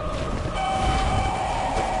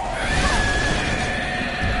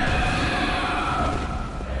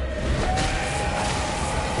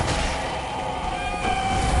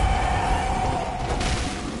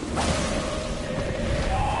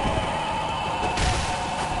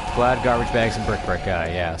 Glad garbage bags and brick guy,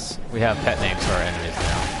 yes. We have pet names for our enemies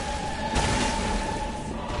now.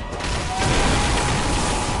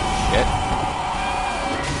 Shit.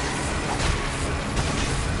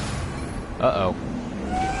 Uh-oh.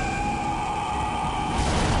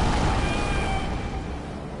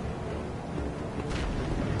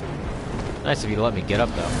 Nice of you to let me get up,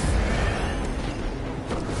 though.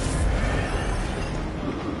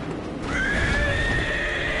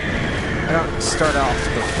 I don't start off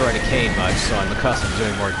the thread of cane much, so I'm accustomed to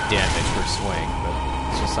doing more damage per swing, but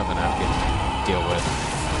it's just something I have to deal with.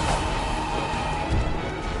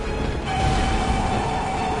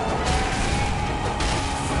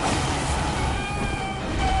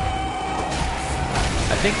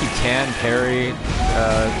 I think you can parry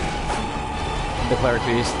the Cleric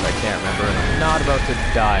Beast, I can't remember. I'm not about to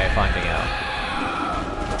die finding out.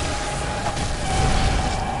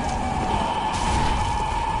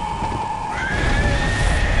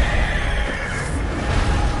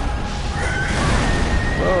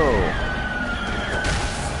 Whoa.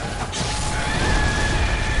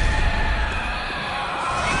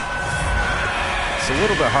 It's a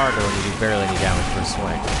little bit harder when you do barely any damage per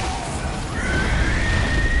swing.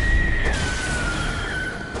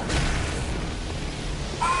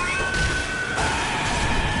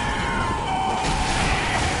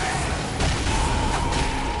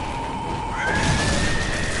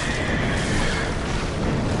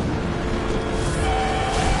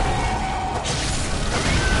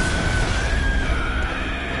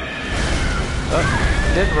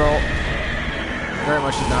 Didn't roll. Very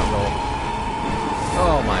much did not roll.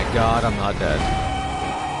 Oh my god, I'm not dead.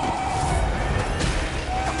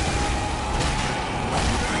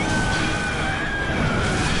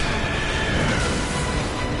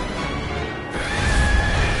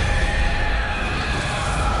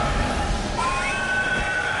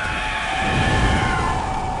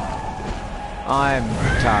 I'm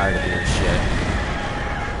tired of this shit.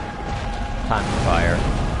 Time to fire.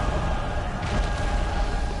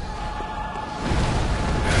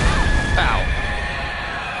 Ow.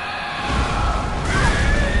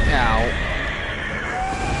 Ow.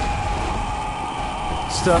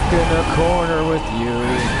 Stuck in a corner with you.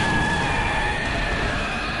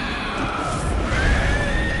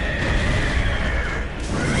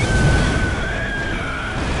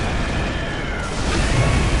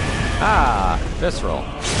 Ah, this roll.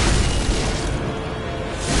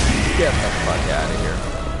 Get the fuck out of here.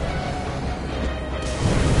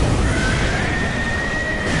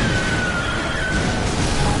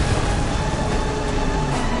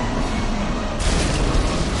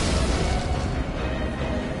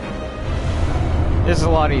 This is a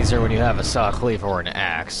lot easier when you have a saw cleaver or an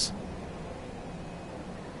axe.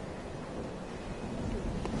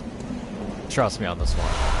 Trust me on this one.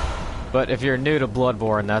 But if you're new to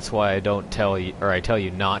Bloodborne, that's why I don't tell you, or I tell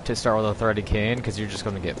you not to start with a threaded cane, because you're just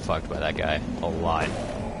going to get fucked by that guy a lot.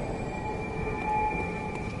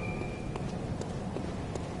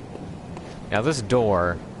 Now this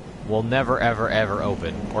door will never ever ever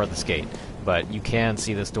open, or this gate, but you can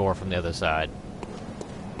see this door from the other side.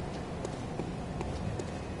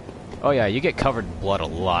 Oh yeah, you get covered in blood a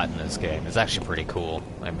lot in this game. It's actually pretty cool.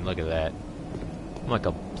 I mean, look at that. I'm like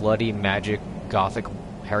a bloody, magic, gothic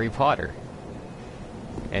Harry Potter.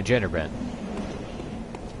 And genderbent.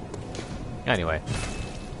 Anyway.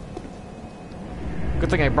 Good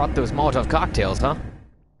thing I brought those Molotov cocktails, huh?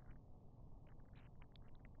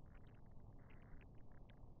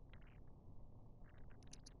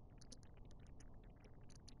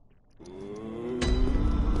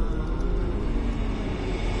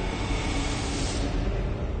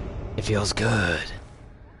 It feels good.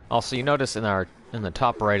 Also, you notice in the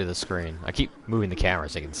top right of the screen, I keep moving the camera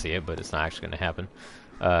so you can see it, but it's not actually going to happen.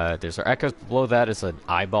 There's our echoes. Below that is an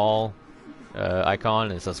eyeball icon,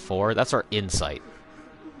 and it says 4. That's our insight.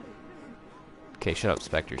 Okay, shut up,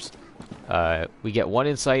 specters. We get 1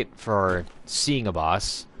 insight for seeing a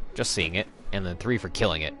boss, just seeing it, and then 3 for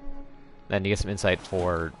killing it. Then you get some insight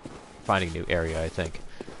for finding a new area, I think.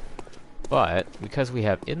 But, because we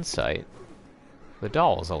have insight, the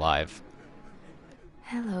doll is alive.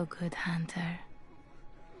 Hello, good hunter.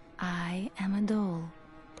 I am a doll,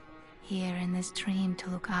 here in this dream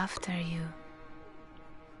to look after you.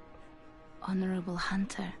 Honorable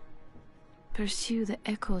hunter, pursue the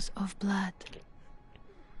echoes of blood,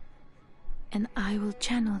 and I will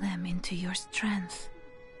channel them into your strength.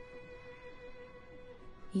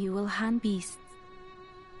 You will hunt beasts,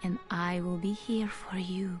 and I will be here for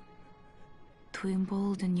you, to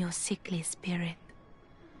embolden your sickly spirit.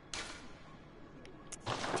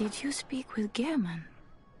 Did you speak with Gehrman?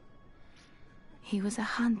 He was a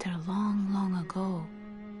hunter long, long ago,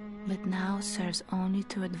 but now serves only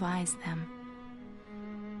to advise them.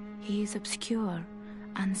 He is obscure,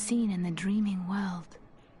 unseen in the dreaming world.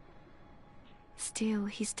 Still,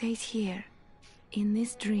 he stays here, in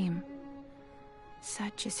this dream.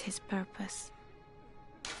 Such is his purpose.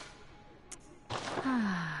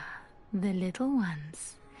 Ah, the little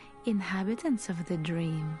ones. Inhabitants of the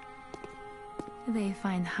dream. They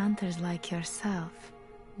find hunters like yourself,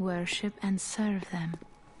 worship and serve them.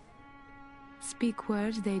 Speak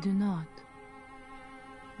words they do not.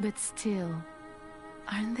 But still,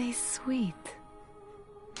 aren't they sweet?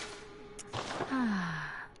 Ah.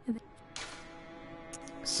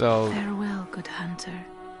 So... Farewell, good hunter.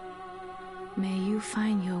 May you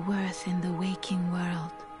find your worth in the waking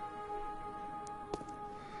world.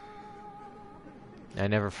 I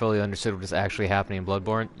never fully understood what is actually happening in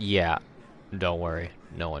Bloodborne. Yeah, don't worry.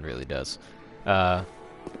 No one really does. I'm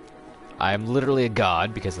literally a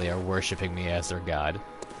god because they are worshipping me as their god.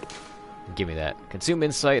 Give me that. Consume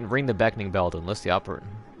insight and ring the beckoning bell to enlist the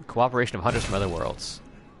cooperation of hunters from other worlds.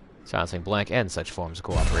 Silencing blank and such forms of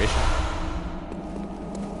cooperation.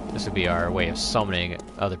 This would be our way of summoning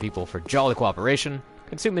other people for jolly cooperation.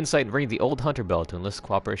 Consume insight and ring the old hunter bell to enlist the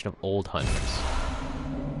cooperation of old hunters.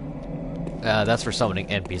 That's for summoning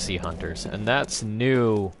NPC hunters, and that's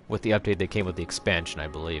new with the update that came with the expansion, I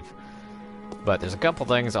believe. But there's a couple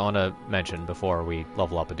things I want to mention before we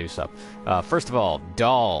level up and do stuff. First of all,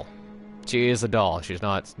 doll. She is a doll. She's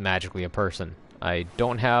not magically a person. I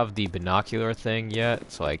don't have the binocular thing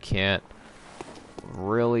yet, so I can't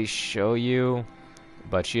really show you.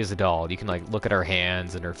 But she is a doll. You can like look at her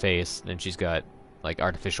hands and her face, and she's got like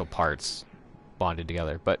artificial parts bonded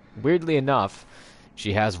together. But weirdly enough,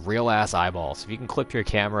 she has real-ass eyeballs. If you can clip your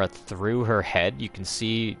camera through her head, you can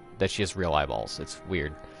see that she has real eyeballs. It's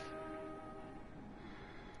weird.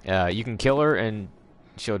 You can kill her and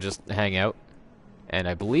she'll just hang out. And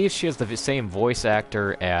I believe she has the same voice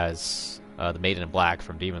actor as the Maiden in Black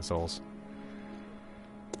from Demon Souls.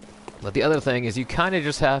 But the other thing is you kind of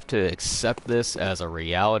just have to accept this as a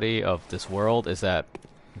reality of this world, is that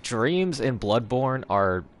dreams in Bloodborne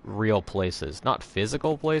are real places. Not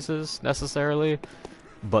physical places, necessarily,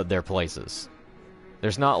 but they're places.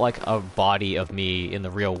 There's not like a body of me in the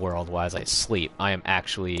real world while as I sleep. I am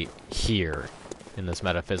actually here in this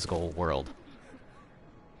metaphysical world.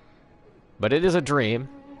 But it is a dream.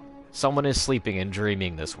 Someone is sleeping and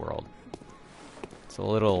dreaming this world. It's a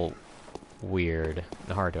little weird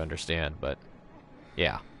and hard to understand, but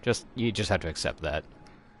yeah, you just have to accept that.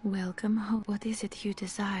 Welcome home. What is it you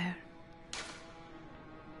desire?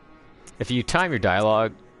 If you time your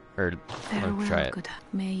dialogue, or Farewell, try it. good.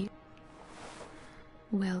 May you...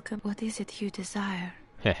 Welcome. What is it you desire?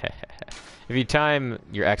 If you time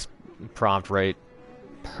your X prompt right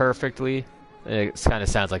perfectly, it kind of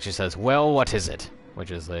sounds like she says, "Well, what is it?" Which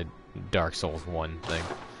is a Dark Souls 1 thing.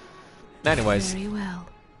 Anyways. Very well.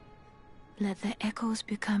 Let the echoes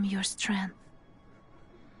become your strength.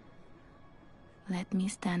 Let me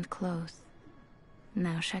stand close.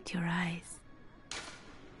 Now shut your eyes.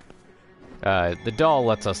 The doll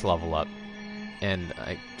lets us level up, and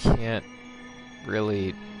I can't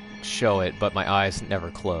really show it, but my eyes never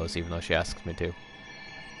close, even though she asks me to.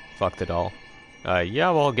 Fuck the doll. Yeah,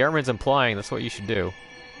 well, Garmin's implying that's what you should do.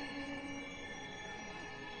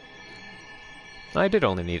 I did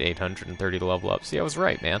only need 830 to level up. See, I was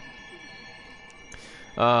right, man.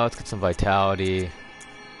 Let's get some vitality.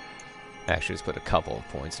 Actually, let's put a couple of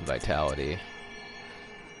points in vitality.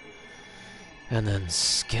 And then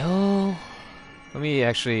skill. Let me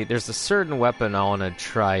actually... There's a certain weapon I want to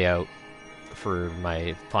try out for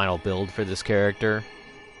my final build for this character.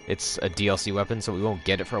 It's a DLC weapon, so we won't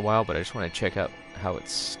get it for a while, but I just want to check out how it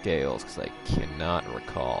scales, because I cannot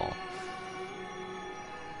recall.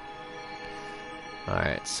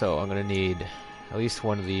 Alright, so I'm going to need at least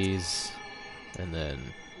one of these, and then,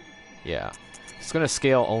 yeah. It's going to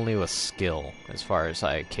scale only with skill, as far as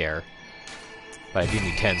I care. But I do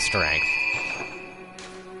need 10 strength.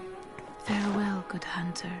 Farewell, good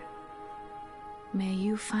hunter. May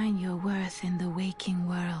you find your worth in the waking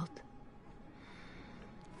world.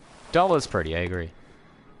 Doll is pretty, I agree.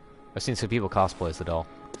 I've seen some people cosplay as the doll.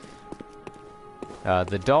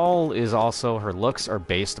 The doll is also, her looks are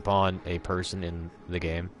based upon a person in the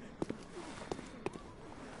game.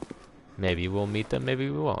 Maybe we'll meet them, maybe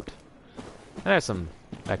we won't. I have some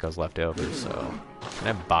echoes left over, so can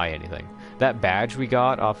I buy anything? That badge we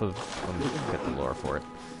got off of... Let me get the lore for it.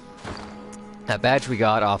 That badge we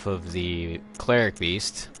got off of the Cleric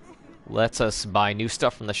Beast lets us buy new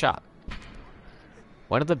stuff from the shop.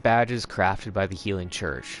 One of the badges crafted by the Healing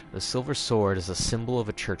Church, the silver sword, is a symbol of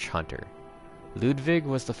a church hunter. Ludwig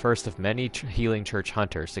was the first of many Healing Church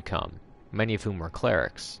hunters to come, many of whom were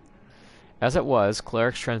clerics. As it was,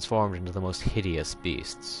 clerics transformed into the most hideous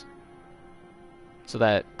beasts. So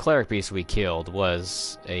that cleric beast we killed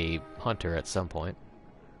was a hunter at some point.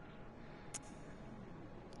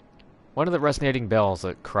 One of the resonating bells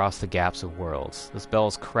that cross the gaps of worlds. This bell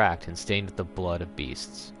is cracked and stained with the blood of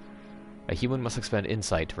beasts. A human must expend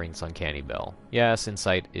insight to ring this uncanny bell. Yes,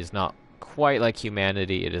 insight is not quite like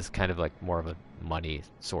humanity. It is kind of like more of a money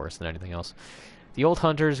source than anything else. The old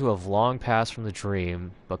hunters who have long passed from the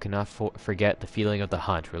dream, but cannot forget the feeling of the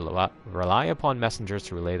hunt, rely upon messengers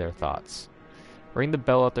to relay their thoughts. Ring the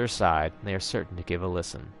bell at their side, and they are certain to give a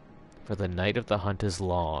listen. For the night of the hunt is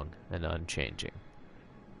long and unchanging.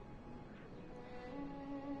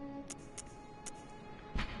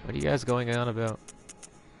 What are you guys going on about?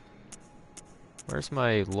 Where's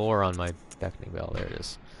my lore on my beckoning bell? There it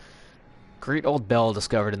is. Great old bell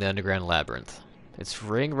discovered in the underground labyrinth. Its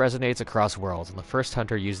ring resonates across worlds, and the first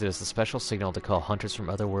hunter used it as a special signal to call hunters from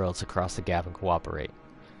other worlds across the gap and cooperate.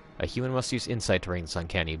 A human must use insight to ring this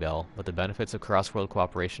uncanny bell, but the benefits of cross-world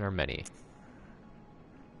cooperation are many.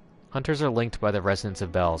 Hunters are linked by the resonance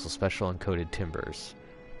of bells with special encoded timbres.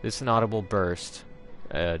 This inaudible burst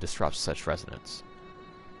disrupts such resonance.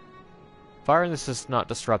 Fire in this does not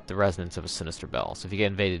disrupt the resonance of a sinister bell, so if you get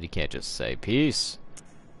invaded you can't just say, "Peace!"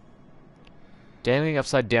 Dangling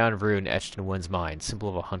upside down rune etched in one's mind, symbol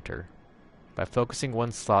of a hunter. By focusing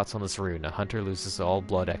one's thoughts on this rune, a hunter loses all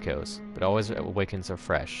blood echoes, but always awakens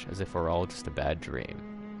afresh, as if we're all just a bad dream.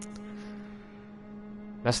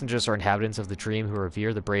 Messengers are inhabitants of the dream who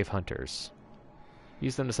revere the brave hunters.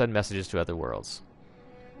 Use them to send messages to other worlds.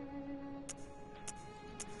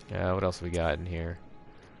 What else have we got in here?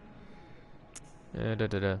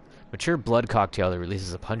 Mature blood cocktail that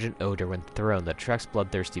releases a pungent odor when thrown that attracts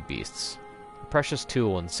bloodthirsty beasts. A precious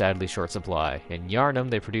tool in sadly short supply. In Yarnum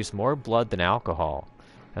they produce more blood than alcohol,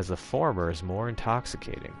 as the former is more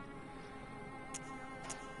intoxicating.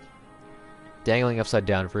 Dangling upside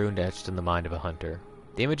down rune etched in the mind of a hunter.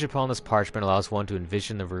 The image upon this parchment allows one to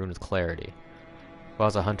envision the rune with clarity.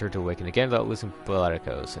 Allows a hunter to awaken again without losing blood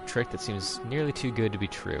echoes, a trick that seems nearly too good to be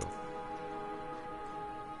true.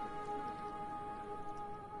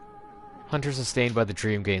 Hunters sustained by the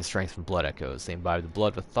dream gain strength from blood echoes. They imbibe the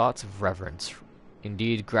blood with thoughts of reverence,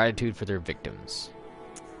 indeed gratitude for their victims.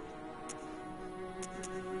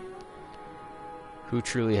 Who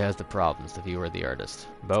truly has the problems, the viewer or the artist?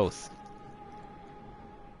 Both.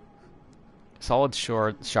 Solid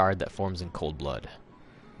shard that forms in cold blood.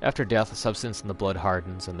 After death, a substance in the blood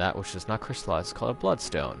hardens, and that which does not crystallize is called a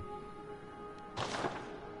bloodstone.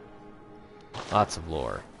 Lots of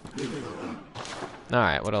lore.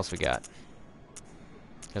 Alright, what else we got?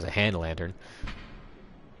 There's a hand lantern.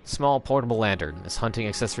 Small portable lantern. This hunting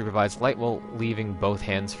accessory provides light while leaving both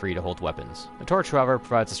hands free to hold weapons. The torch, however,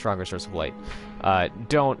 provides a stronger source of light.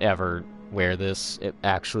 Don't ever wear this.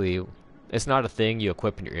 It's not a thing you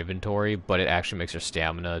equip in your inventory, but it actually makes your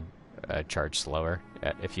stamina charge slower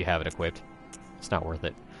if you have it equipped. It's not worth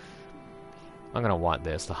it. I'm gonna want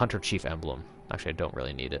this, the Hunter Chief emblem. Actually, I don't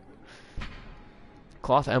really need it.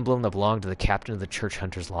 Cloth emblem that belonged to the captain of the church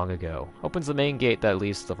hunters long ago. Opens the main gate that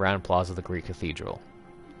leads to the round plaza of the Greek cathedral.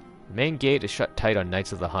 The main gate is shut tight on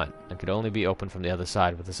nights of the hunt, and could only be opened from the other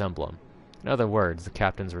side with this emblem. In other words, the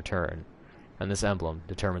captain's return, and this emblem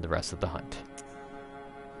determined the rest of the hunt.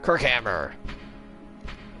 Kirkhammer!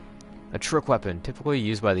 A trick weapon typically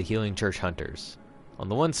used by the healing church hunters. On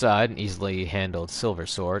the one side, an easily handled silver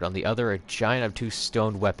sword, on the other a giant obtuse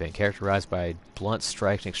stone weapon characterized by blunt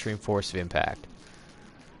strike and extreme force of impact.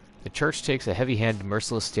 The church takes a heavy-handed,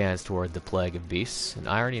 merciless stance toward the plague of beasts, an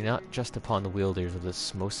irony not just upon the wielders of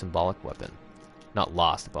this most symbolic weapon. Not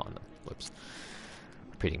lost upon them. Whoops.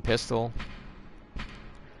 Repeating pistol.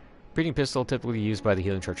 Repeating pistol typically used by the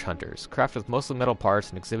healing church hunters. Crafted with mostly metal parts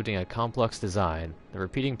and exhibiting a complex design, the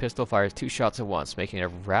repeating pistol fires 2 shots at once, making it a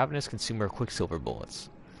ravenous consumer of quicksilver bullets.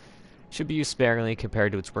 Should be used sparingly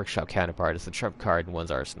compared to its workshop counterpart as the trump card in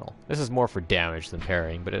one's arsenal. This is more for damage than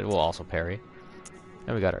parrying, but it will also parry.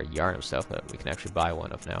 And we got our Yarnum stuff that we can actually buy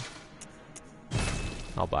one of now.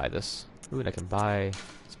 I'll buy this. Ooh, and I can buy...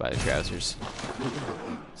 Let's buy the trousers.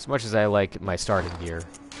 As much as I like my starting gear,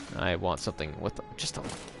 I want something with just a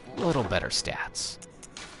little better stats.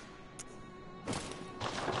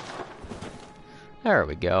 There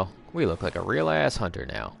we go. We look like a real-ass hunter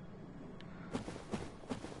now.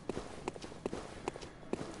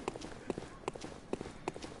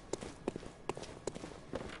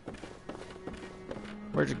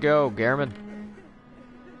 Where'd you go, Garamond?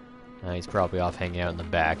 He's probably off hanging out in the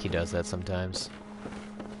back. He does that sometimes.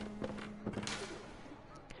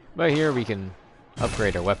 But here we can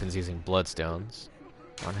upgrade our weapons using bloodstones.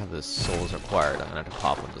 I don't have the souls required. I'm gonna have to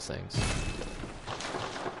pop one of those things.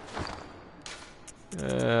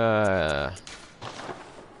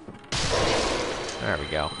 There we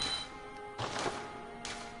go.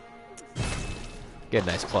 Get a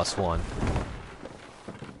nice +1.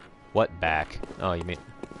 What back? Oh, you mean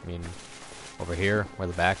over here, where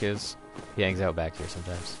the back is? He hangs out back here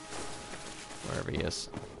sometimes. Wherever he is.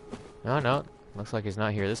 Oh, no. Looks like he's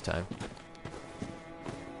not here this time.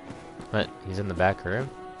 What? He's in the back room?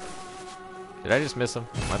 Did I just miss him?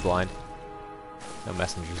 Am I blind? No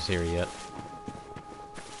messengers here yet.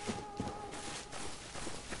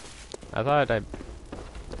 I thought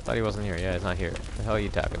he wasn't here. Yeah, he's not here. What the hell are you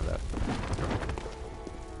talking about?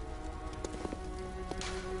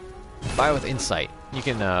 Buy with insight. You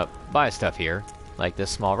can buy stuff here, like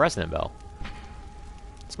this small resonant bell.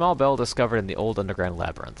 Small bell discovered in the old underground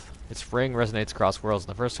labyrinth. Its ring resonates across worlds,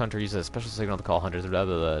 and the first hunter uses a special signal to call hunters. Blah,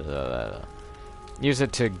 blah, blah, blah, blah. Use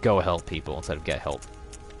it to go help people instead of get help.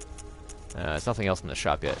 There's nothing else in the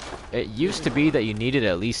shop yet. It used to be that you needed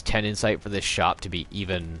at least 10 insight for this shop to be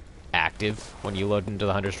even active when you load into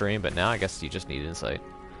the hunter stream, but now I guess you just need insight.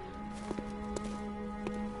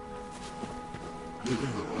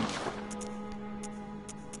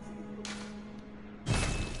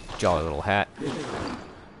 Jolly little hat.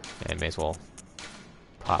 And may as well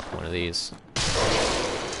pop one of these.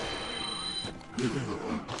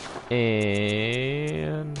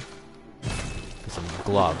 And get some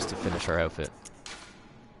gloves to finish our outfit.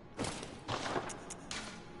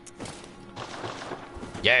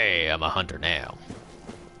 Yay, I'm a hunter now.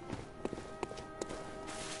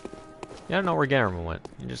 Yeah, I don't know where Garamond went.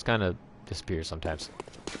 He just kind of disappears sometimes.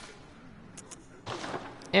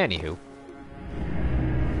 Anywho.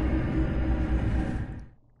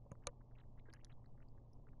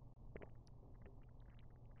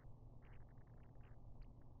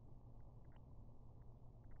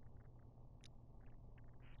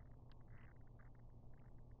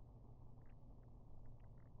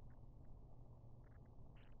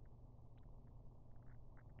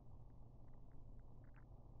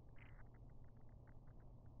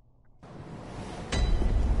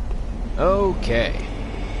 Okay.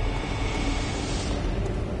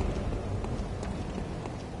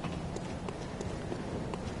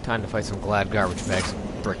 Time to fight some glad garbage bags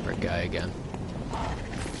brick guy again.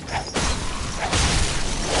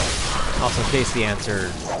 Also, in case the answer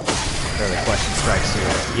or the question strikes you,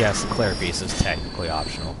 yes, Claire Beast is technically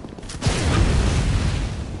optional.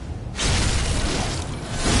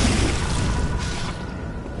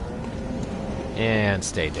 And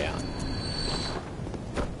stay down.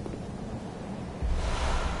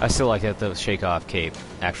 I still like that the shake-off cape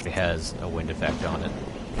actually has a wind effect on it.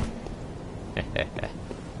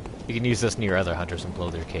 You can use this near other hunters and blow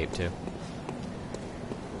their cape too.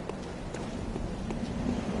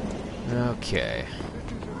 Okay.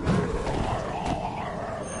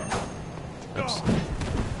 Oops.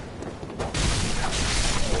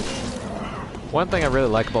 One thing I really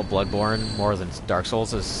like about Bloodborne more than Dark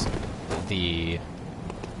Souls is the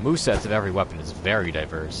movesets of every weapon is very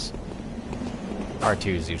diverse.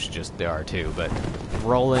 R2 is usually just the R2, but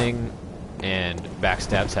rolling and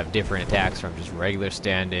backsteps have different attacks from just regular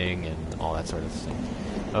standing and all that sort of thing.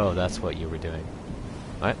 Oh, that's what you were doing.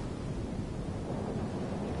 What?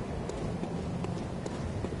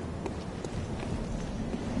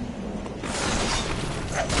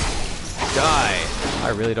 Die! I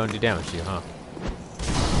really don't do damage to you, huh?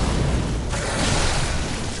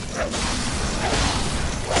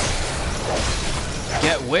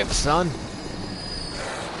 Get whipped, son!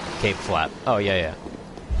 Cape flap. Oh, yeah.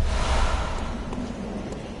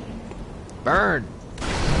 Burn!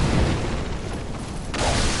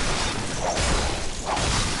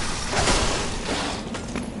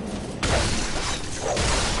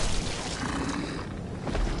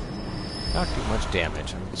 Not too much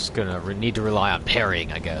damage. I'm just gonna need to rely on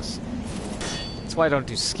parrying, I guess. That's why I don't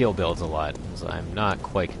do skill builds a lot, because I'm not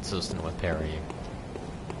quite consistent with parrying.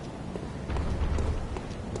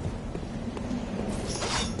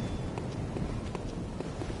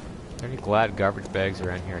 Are there any glad garbage bags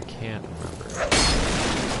around here? I can't remember.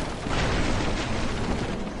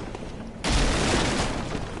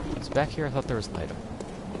 It's back here. I thought there was an item.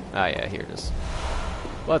 Ah, yeah, here it is.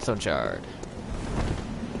 Bloodstone shard.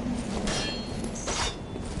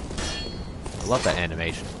 I love that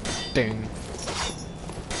animation. Ding.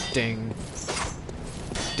 Ding.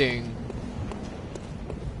 Ding.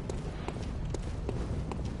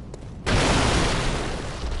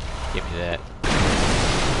 Give me that.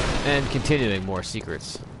 And continuing more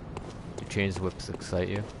secrets. Do chains whips excite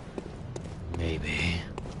you? Maybe.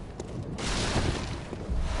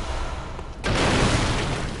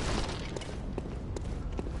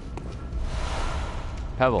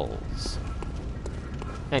 Pebbles.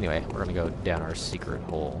 Anyway, we're gonna go down our secret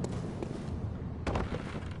hole.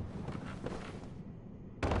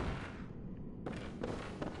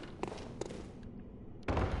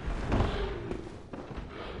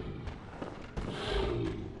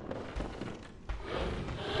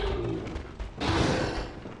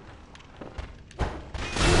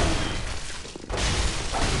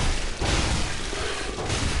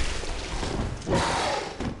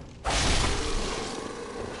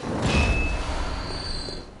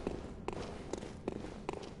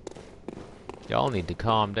 Y'all need to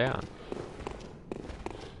calm down.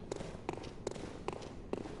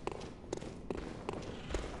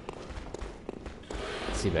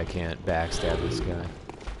 Let's see if I can't backstab this guy.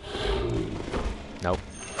 Nope.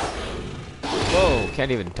 Whoa,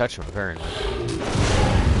 can't even touch him apparently.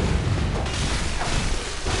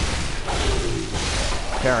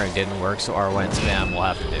 Parrying didn't work, so R1 spam will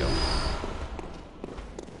have to do.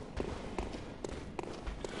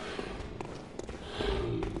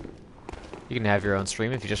 You can have your own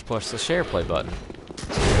stream if you just push the share play button.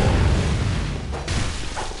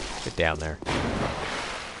 Get down there.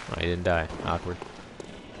 Oh, he didn't die. Awkward.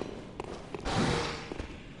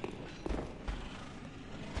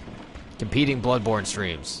 Competing Bloodborne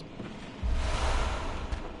streams.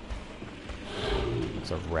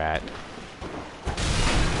 It's a rat.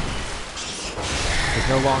 He's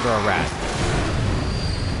no longer a rat.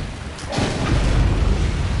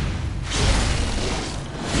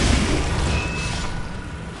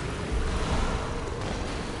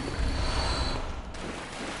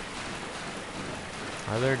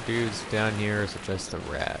 Are there dudes down here, or is it just the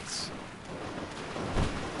rats?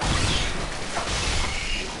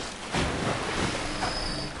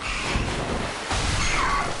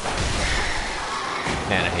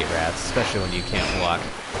 Man, I hate rats, especially when you can't block.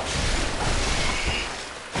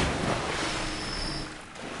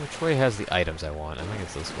 Which way has the items I want? I think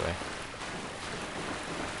it's this way.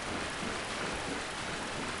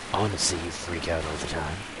 I want to see you freak out all the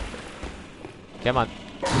time. Come on.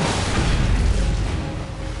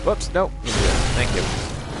 Whoops, nope. Thank you.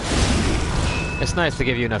 It's nice to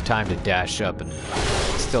give you enough time to dash up and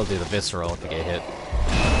still do the visceral if you get hit.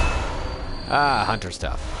 Ah, hunter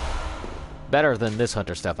stuff. Better than this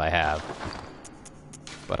hunter stuff I have.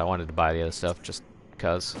 But I wanted to buy the other stuff just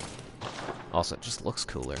because. Also, it just looks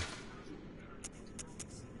cooler.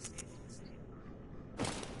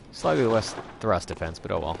 Slightly less thrust defense, but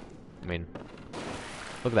oh well. I mean,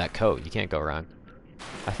 look at that coat. You can't go wrong.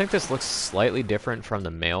 I think this looks slightly different from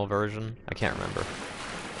the male version. I can't remember.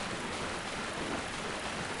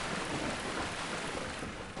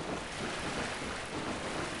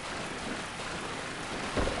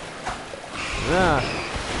 Ah.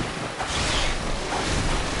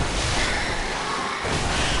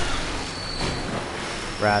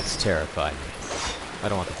 Rats terrify me. I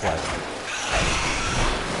don't want to play.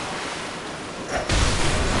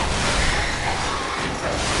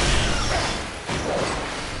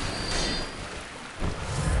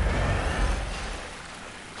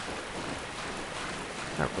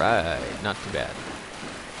 Alright, not too bad.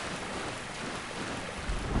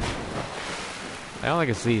 I don't think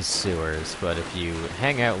it's these sewers, but if you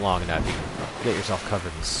hang out long enough, you can get yourself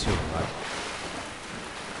covered in sewer mud.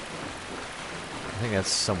 I think that's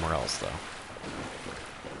somewhere else, though.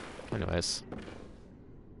 Anyways.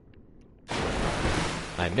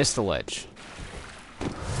 I missed the ledge.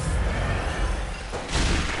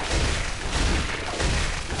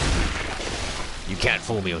 You can't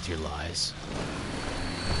fool me with your lies.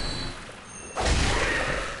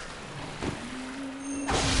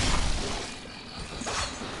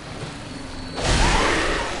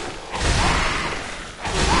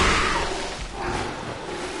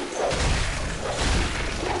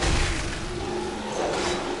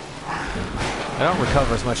 I don't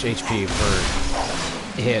recover as much HP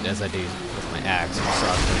per hit as I do with my axe or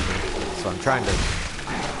sword, so I'm trying to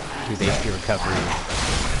do the HP recovery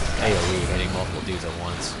AoE, hitting multiple dudes at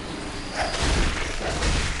once.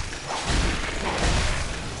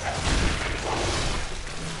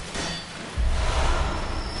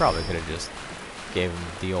 Probably could have just gave him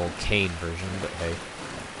the old cane version, but hey.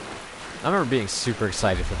 I remember being super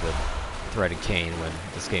excited for the threaded cane when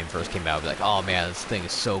this game first came out. Like, oh man, this thing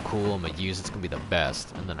is so cool, I'm gonna use it, it's gonna be the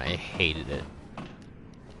best. And then I hated it.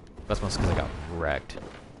 That's mostly because I got wrecked.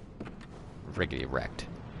 Riggedy wrecked.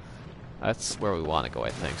 That's where we want to go, I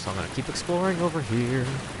think. So I'm gonna keep exploring over here.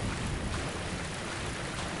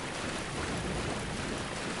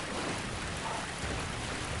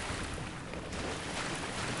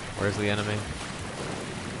 Where's the enemy?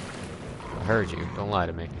 I heard you, don't lie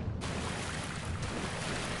to me.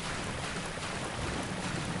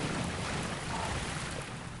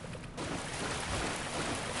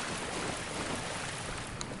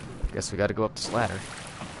 Guess we gotta go up this ladder.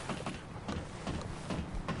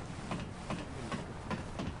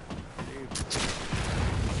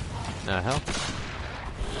 Hell?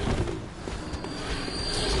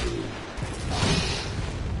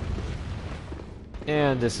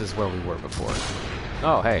 And this is where we were before.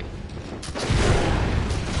 Oh, hey.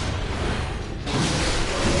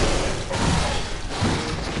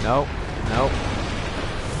 Nope. Nope.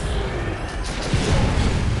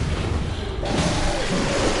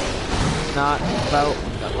 not about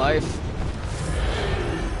that life.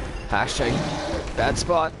 Hashtag bad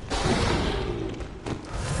spot.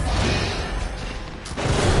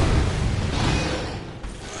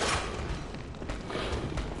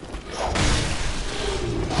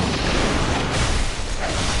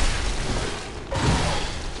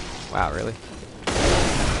 Wow, really?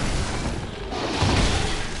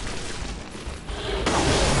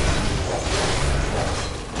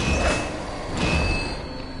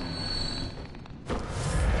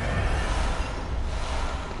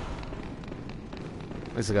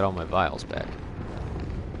 At least I got all my vials back.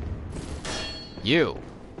 You!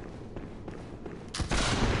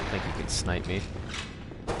 Think you can snipe me?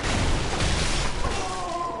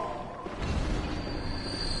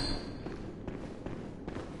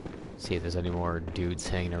 See if there's any more dudes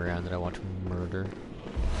hanging around that I want to murder.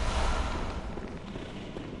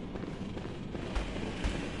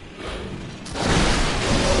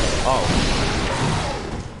 Oh.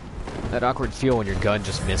 That awkward feel when your gun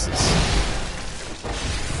just misses.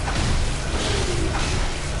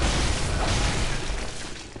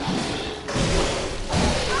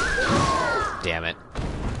 Damn it.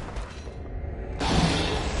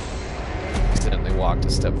 Accidentally walked a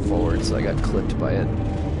step forward, so I got clipped by it.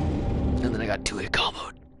 And then I got 2-hit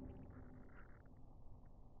comboed.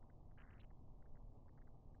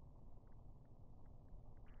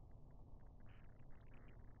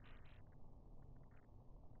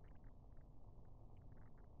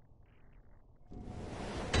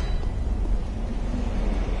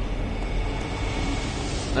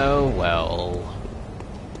 Oh well.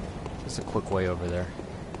 Just a quick way over there.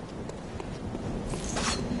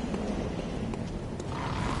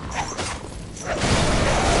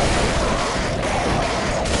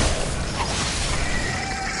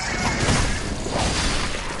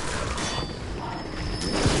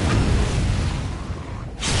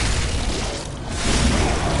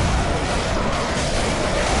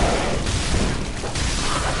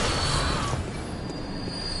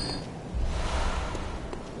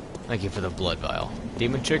 Thank you for the blood vial.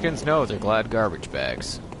 Demon chickens? No, they're glad garbage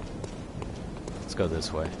bags. Let's go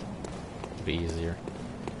this way. It'll be easier.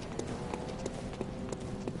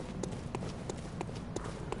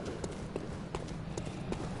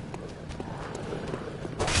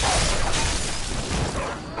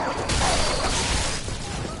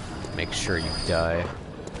 Make sure you die.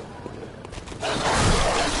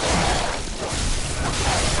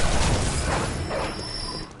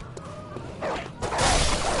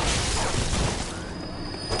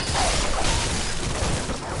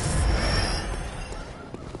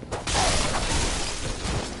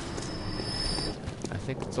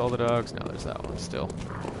 I think that's all the dogs. No, there's that one still.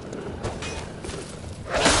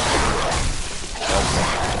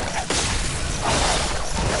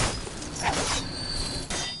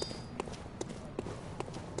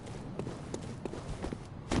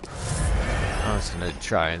 I'm just gonna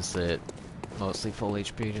try and sit mostly full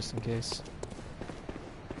HP just in case.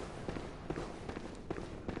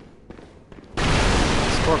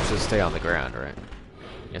 These corpses stay on the ground, right?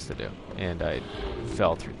 Yes, they do. And I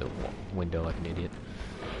fell through the window like an idiot.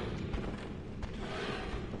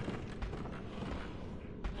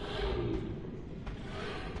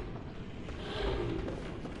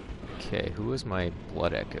 Okay, who is my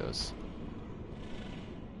blood echoes?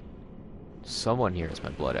 Someone here is my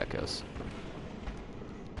blood echoes.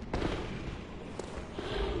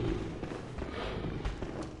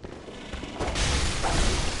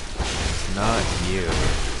 It's not you.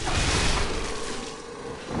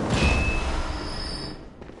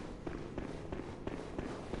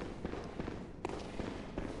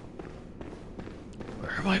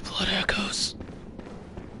 Where are my blood echoes?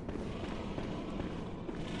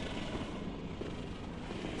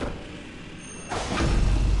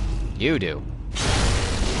 You do.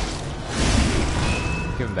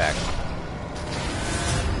 Give him back.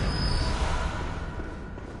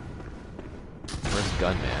 Where's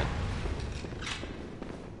Gunman?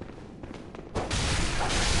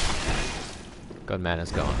 Gunman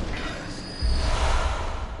is gone.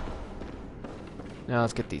 Now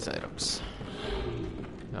let's get these items.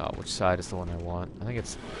 Oh, which side is the one I want? I think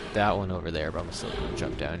it's that one over there, but I'm still gonna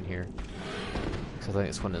jump down here. So I think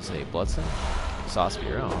this one is a bloodstone. Saw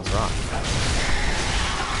spear. Oh, I was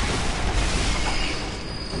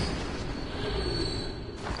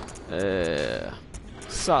wrong.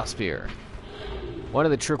 Saw spear. One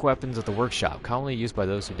of the trick weapons of the workshop, commonly used by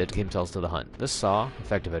those who dedicate themselves to the hunt. This saw,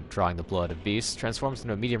 effective at drawing the blood of beasts, transforms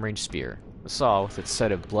into a medium-range spear. The saw, with its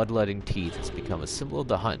set of bloodletting teeth, has become a symbol of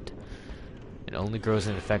the hunt, and only grows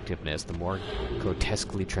in effectiveness the more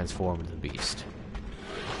grotesquely transformed the beast.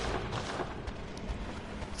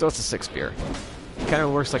 So it's a 6 spear. It kind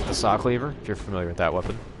of works like the saw cleaver, if you're familiar with that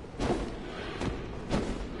weapon.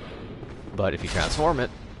 But if you transform it,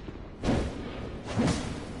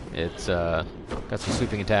 it's got some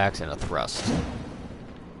sweeping attacks and a thrust.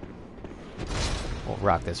 We'll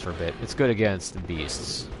rock this for a bit. It's good against the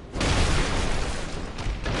beasts.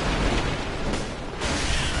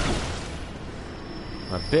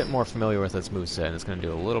 I'm a bit more familiar with its moveset, and it's going to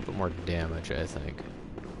do a little bit more damage, I think.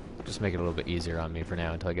 Just make it a little bit easier on me for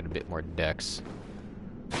now until I get a bit more dex.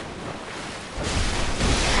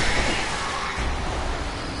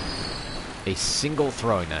 A single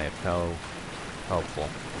throwing knife. How helpful.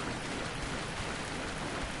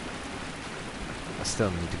 I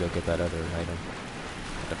still need to go get that other item.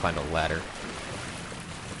 Have to find a ladder.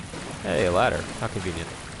 Hey, a ladder. How convenient.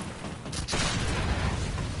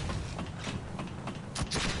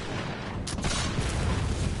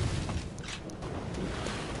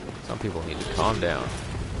 Some people need to calm down.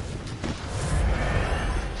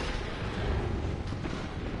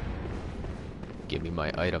 Give me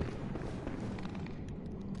my item.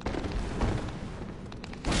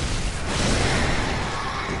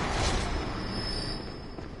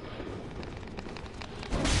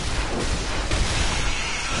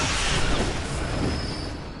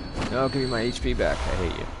 No, give me my HP back. I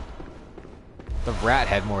hate you. The rat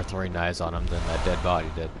had more throwing knives on him than that dead body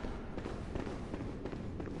did.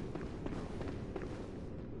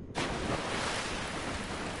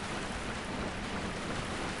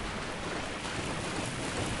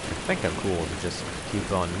 I think I'm cool to just keep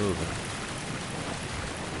on moving.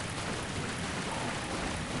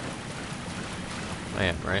 I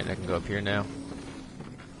am, right? I can go up here now?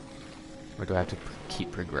 Or do I have to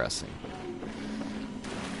keep progressing?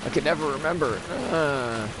 I can never remember.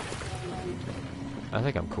 I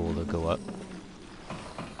think I'm cool to go up.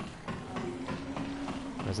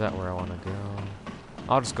 Or is that where I want to go?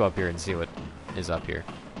 I'll just go up here and see what is up here.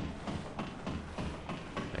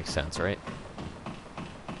 Makes sense, right?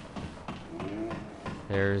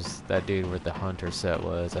 There's that dude where the hunter set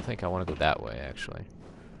was. I think I want to go that way, actually.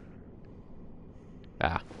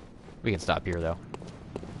 Ah. We can stop here, though.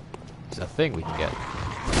 There's a thing we can get.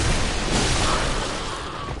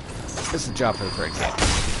 This is a job for the third game.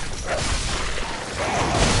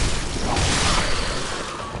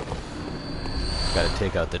 Gotta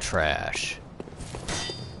take out the trash.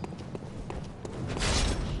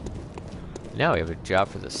 Now we have a job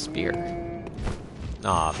for the spear.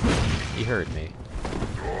 Aw, he heard me.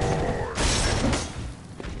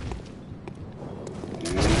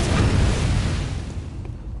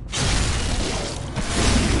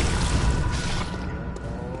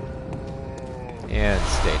 And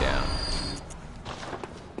stay down.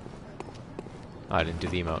 Oh, I didn't do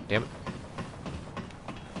the emote, damn it.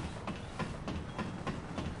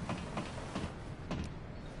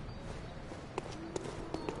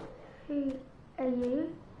 Who are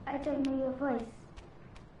you? I don't know your voice,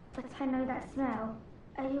 but I know that smell.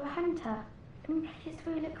 Are you a hunter? Can please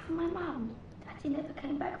we look for my mum? Daddy never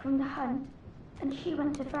came back from the hunt, and she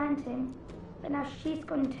went to find him, but now she's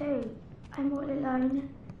gone too. I'm all alone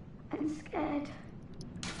and scared.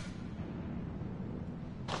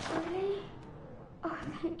 Really? Oh,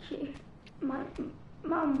 thank you. My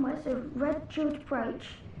mum wears a red jeweled brooch.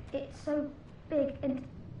 It's so big and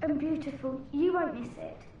beautiful. You won't miss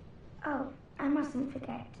it. Oh, I mustn't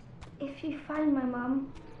forget. If you find my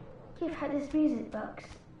mum, give her this music box.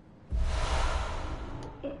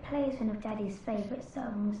 It plays one of Daddy's favourite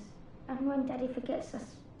songs. And when Daddy forgets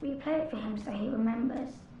us, we play it for him so he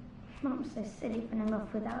remembers. Mum's so silly when I'm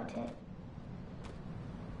off without it.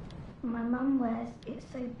 My mum wears it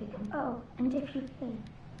so big and and if you please.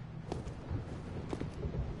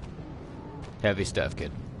 Heavy stuff,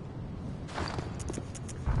 kid.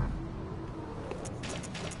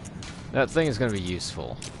 That thing is going to be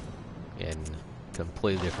useful in a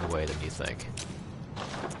completely different way than you think.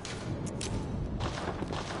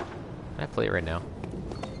 Can I play it right now?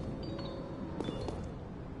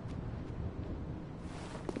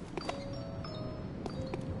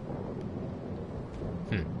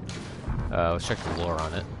 Let's check the lore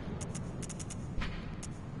on it.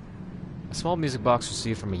 A small music box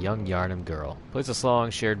received from a young Yarnum girl. Plays a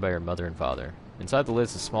song shared by her mother and father. Inside the lid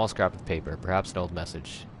is a small scrap of paper, perhaps an old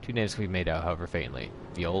message. Two names can be made out, however, faintly.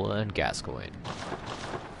 Viola and Gascoigne.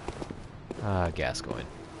 Gascoigne.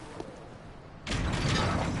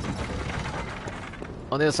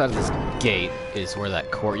 On the other side of this gate is where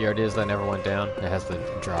that courtyard is that I never went down. It has the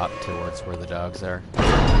drop towards where the dogs are.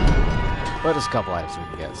 But there's a couple items we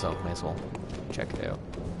can get, so may as well check it out.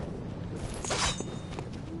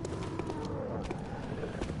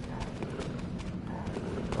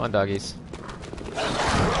 Come on, doggies.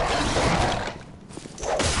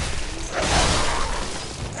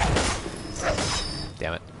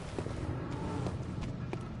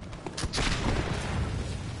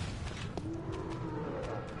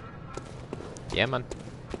 Yeah, man.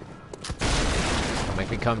 Don't make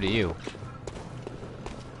me come to you.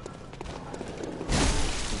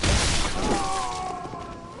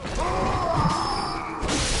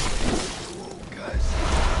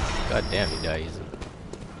 God damn, he died easy.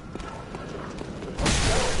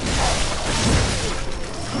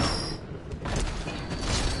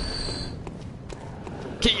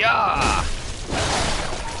 Kia!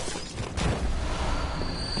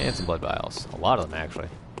 And some blood vials. A lot of them, actually.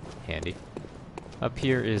 Handy. Up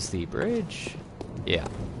here is the bridge. Yeah.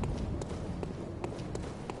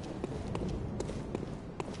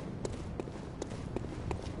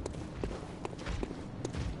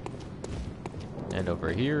 And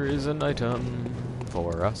over here is an item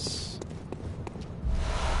for us.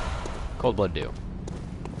 Cold blood dew.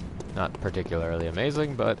 Not particularly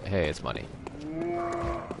amazing, but hey, it's money. Can't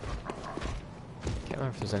remember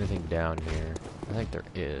if there's anything down here. I think there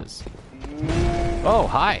is. Oh,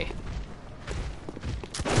 hi!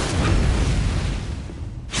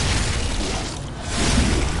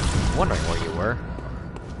 Wondering where you were.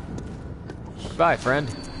 Goodbye, friend.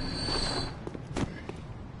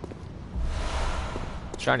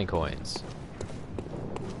 Shiny coins.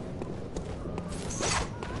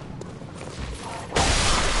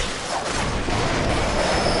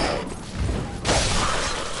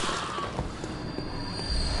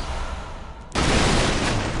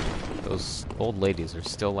 Those old ladies are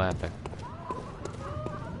still laughing.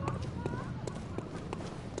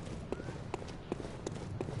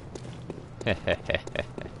 Some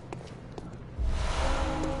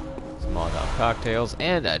Molotov cocktails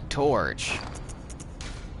and a torch.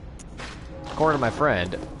 According to my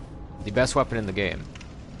friend, the best weapon in the game.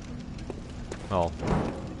 Well,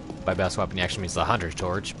 by best weapon he actually means the Hunter's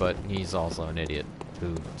Torch, but he's also an idiot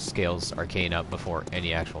who scales Arcane up before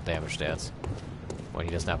any actual damage stats when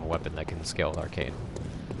he doesn't have a weapon that can scale with Arcane.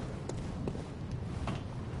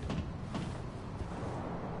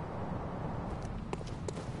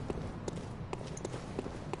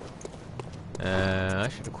 I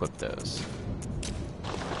should equip those.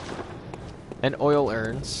 And oil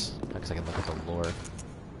urns, because I can look at the lore.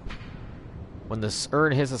 When this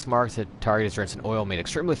urn hits its mark, the target is drenched in oil made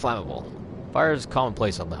extremely flammable. Fire is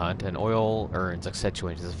commonplace on the hunt, and oil urns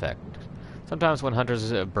accentuate its effect. Sometimes when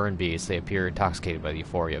hunters burn beasts, they appear intoxicated by the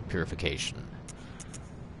euphoria of purification.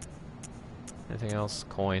 Anything else?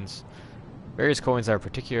 Coins. Various coins are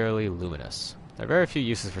particularly luminous. There are very few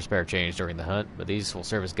uses for spare change during the hunt, but these will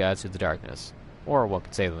serve as guides through the darkness. Or one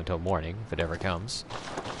could save them until morning, if it ever comes.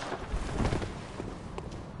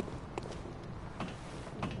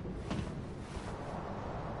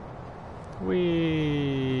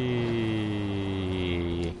 Whee!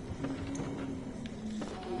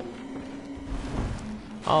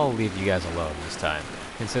 I'll leave you guys alone this time.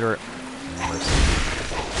 Consider it mercy.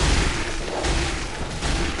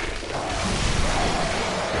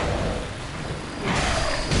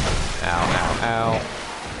 Ow, ow, ow.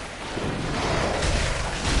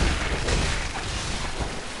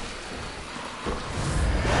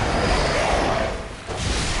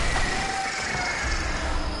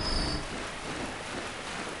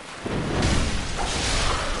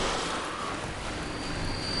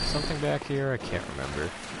 Something back here? I can't remember.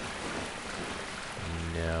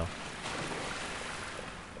 No.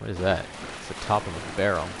 What is that? It's the top of a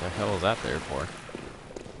barrel. What the hell is that there for?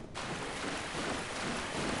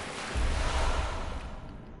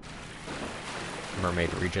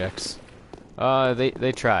 Mermaid rejects.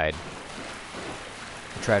 They tried.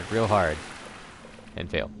 They tried real hard. And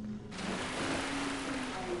failed.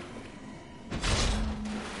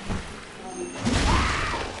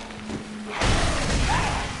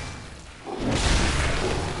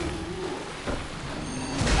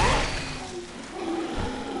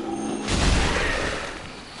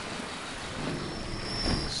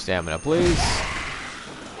 Stamina, please.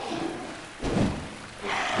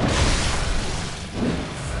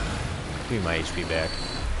 Give me my HP back.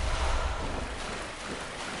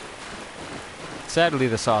 Sadly,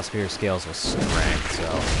 the Saw Spear scales with strength, so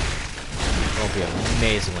it won't be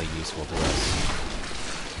amazingly useful to us.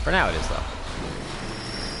 For now, it is, though.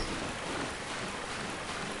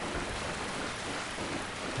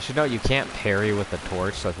 I should note you can't parry with the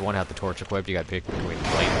torch, so if you want to have the torch equipped, you gotta pick between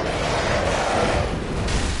light and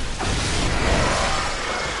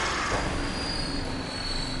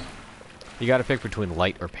you gotta pick between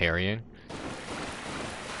light or parrying.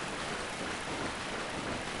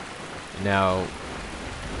 Now,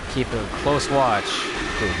 keep a close watch,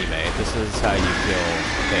 Boogeyman. This is how you kill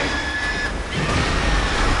Pig.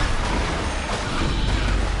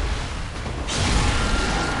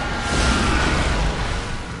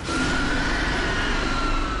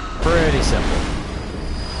 Pretty simple.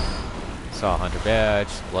 Saw Hunter badge,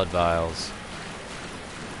 blood vials,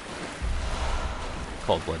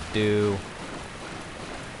 cold blood dew,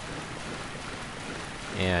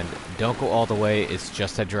 and don't go all the way. It's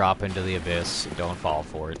just a drop into the abyss. Don't fall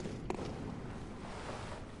for it.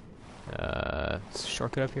 It's a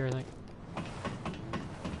shortcut up here, I think.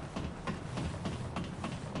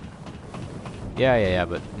 Yeah,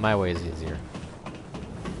 but my way is easier.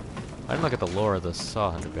 I didn't look at the lore of the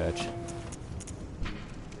Saw Hunter badge.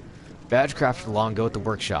 Badge crafted long ago at the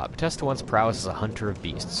workshop. Test one's prowess as a hunter of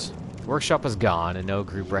beasts. The workshop is gone, and no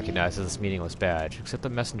group recognizes this meaningless badge, except the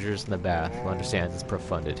messengers in the bath who understand its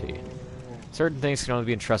profundity. Certain things can only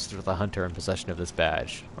be entrusted with a hunter in possession of this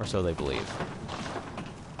badge, or so they believe.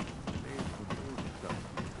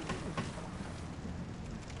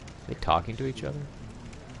 Are they talking to each other?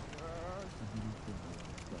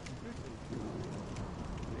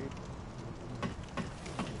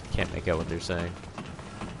 Can't make out what they're saying.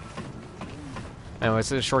 Anyway,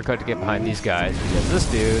 it's a shortcut to get behind these guys, because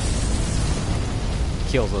this dude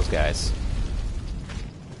kills those guys.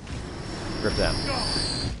 Rip them.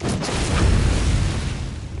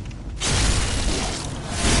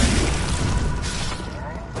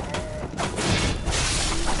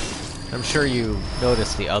 I'm sure you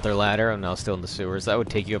noticed the other ladder. I'm now still in the sewers. That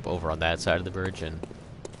would take you up over on that side of the bridge, and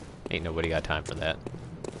ain't nobody got time for that.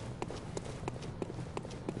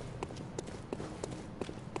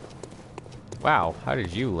 Wow, how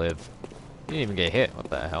did you live? You didn't even get hit.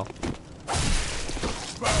 What the hell?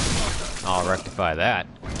 I'll rectify that.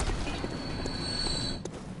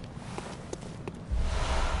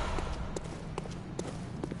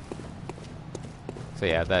 So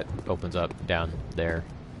yeah, that opens up down there,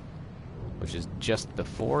 which is just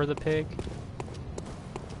before the pig.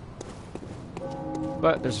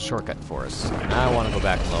 But there's a shortcut for us. I want to go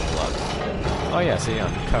back and level up. Oh yeah, see,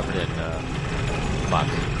 I'm covered in muck.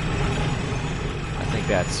 I think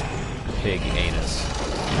that's pig anus.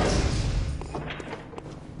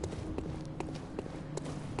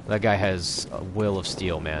 That guy has a will of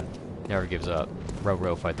steel, man. Never gives up.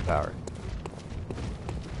 Row, fight the power.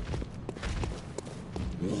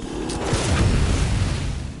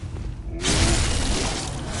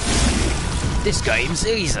 This game's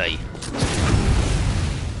easy.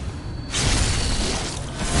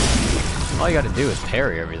 All you gotta do is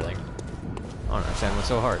parry everything. I don't understand what's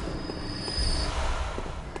so hard.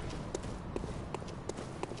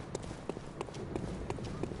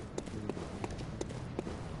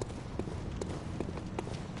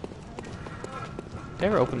 Did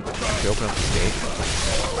I ever open up this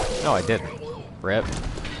gate? No, I didn't. Rip.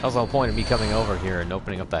 That was the whole point of me coming over here and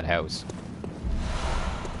opening up that house.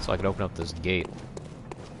 So I could open up this gate.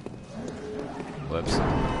 Whoops.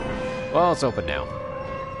 Well, it's open now.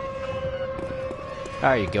 How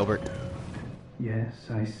are you, Gilbert? Yes,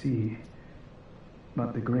 I see.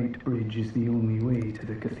 But the Great Bridge is the only way to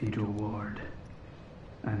the Cathedral Ward.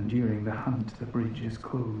 And during the hunt, the bridge is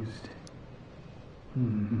closed.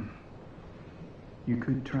 You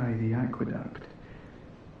could try the aqueduct.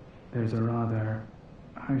 There's a rather,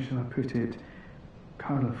 how shall I put it,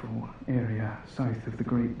 colourful area south of the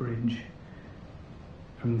Great Bridge.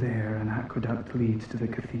 From there, an aqueduct leads to the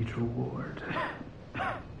Cathedral Ward.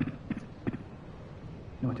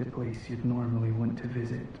 Not a place you'd normally want to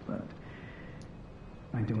visit, but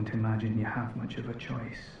I don't imagine you have much of a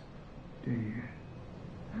choice, do you?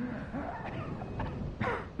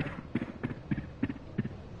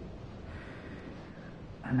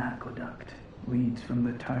 An aqueduct leads from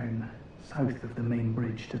the town south of the main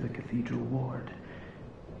bridge to the Cathedral Ward.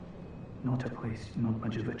 Not a place, not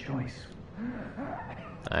much of a choice.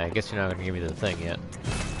 I guess you're not going to give me the thing yet.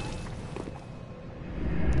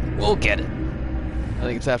 We'll get it. I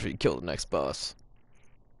think it's after you kill the next boss.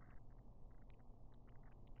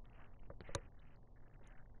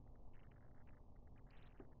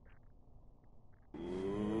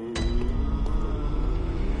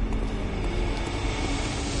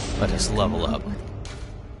 Let us level up.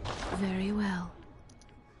 Very well.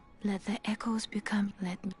 Let the echoes become...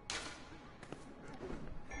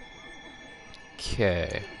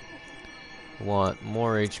 Okay. Want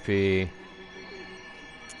more HP.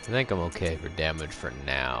 I think I'm okay for damage for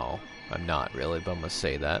now. I'm not really, but I'm gonna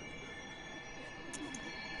say that.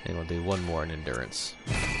 And we'll do one more in endurance.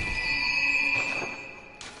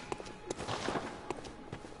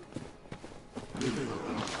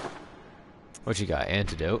 What you got?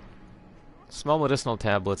 Antidote. Small medicinal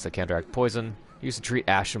tablets that counteract poison. Used to treat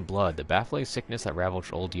ash and blood, the baffling sickness that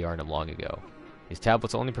ravaged old Yarnum long ago. These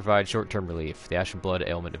tablets only provide short-term relief. The ash and blood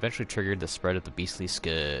ailment eventually triggered the spread of the beastly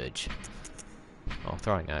scourge. Oh,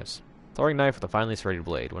 throwing knives. Throwing knife with a finely serrated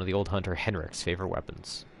blade, one of the old hunter Henrik's favorite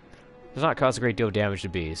weapons. Does not cause a great deal of damage to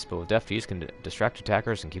beasts, but with deft use can distract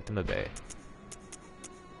attackers and keep them at bay.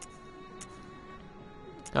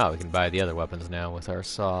 Oh, we can buy the other weapons now with our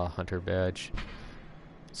saw hunter badge.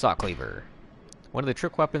 Saw cleaver. One of the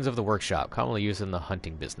trick weapons of the workshop, commonly used in the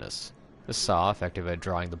hunting business. This saw, effective at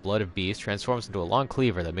drawing the blood of beasts, transforms into a long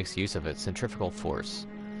cleaver that makes use of its centrifugal force.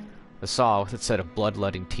 The saw, with its set of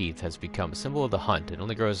blood-letting teeth, has become a symbol of the hunt and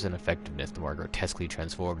only grows in effectiveness the more grotesquely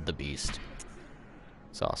transformed the beast.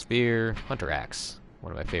 Saw spear, hunter axe,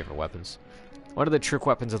 one of my favorite weapons. One of the trick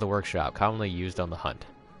weapons of the workshop, commonly used on the hunt.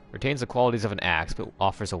 Retains the qualities of an axe, but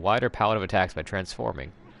offers a wider palette of attacks by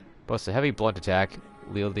transforming. Boasts a heavy blunt attack,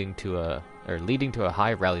 leading to a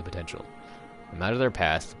high rally potential. No matter their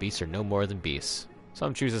past, the beasts are no more than beasts.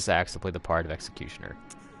 Some choose this axe to play the part of executioner.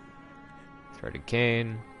 Threaded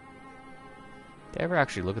cane. Did I ever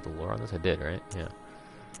actually look at the lore on this? I did, right? Yeah.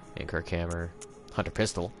 Ankirk hammer. Hunter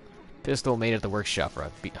pistol. Pistol made at the workshop for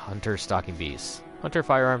a hunter stalking beasts. Hunter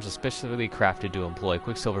firearms are specifically crafted to employ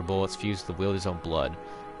quicksilver bullets fused with the wielder's own blood,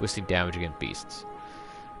 boosting damage against beasts.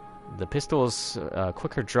 The pistol is a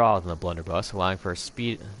quicker draw than the blunderbuss, allowing for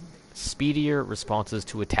speedier responses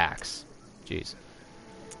to attacks. Jeez.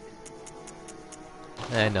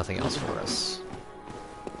 And nothing else for us.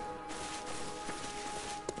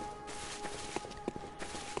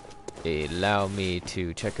 Allow me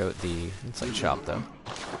to check out the inside shop, though.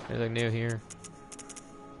 Anything new here?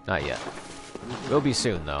 Not yet. Will be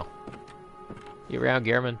soon, though. You around,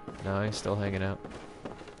 Gehrman? No, he's still hanging out.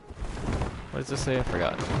 What does this say? I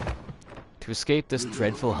forgot. To escape this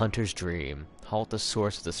dreadful hunter's dream, halt the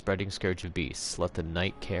source of the spreading scourge of beasts, lest the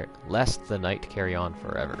night carry on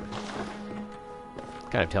forever.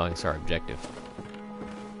 Kind of telling us our objective.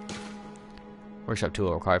 Workshop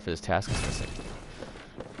tool required for this task is missing.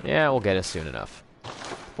 Yeah, we'll get it soon enough.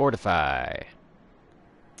 Fortify.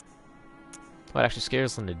 Well, it actually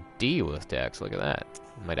scares them to D with decks. Look at that.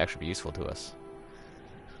 It might actually be useful to us.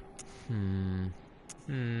 May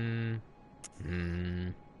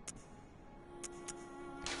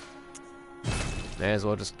as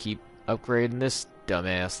well just keep upgrading this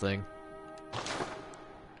dumbass thing.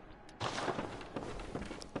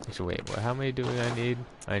 Actually, wait, how many do I need?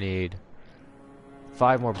 I need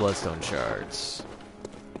 5 more bloodstone shards.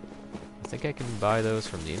 I think I can buy those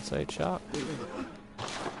from the inside shop.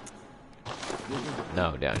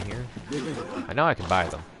 No, down here. I know I can buy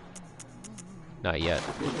them. Not yet.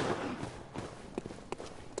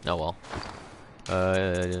 Oh well.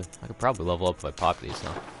 I could probably level up if I pop these,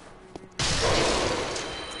 huh?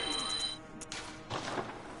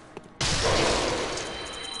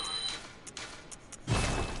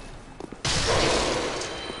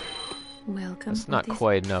 Welcome. That's not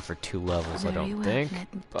quite enough for 2 levels, I don't think.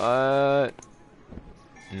 But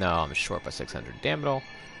no, I'm short by 600. Damn it all.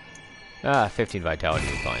 15 vitality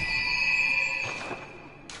will be fine.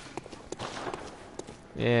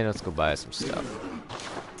 And let's go buy some stuff.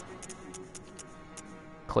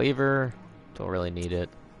 Cleaver, don't really need it.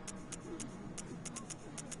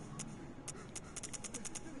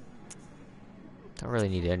 Don't really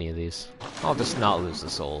need any of these. I'll just not lose the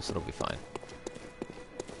souls, it'll be fine.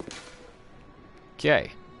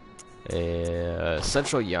 Okay.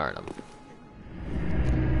 Central Yarnum.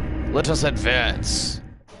 Let us advance.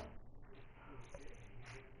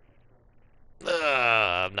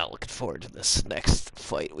 I'm not looking forward to this next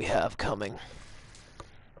fight we have coming.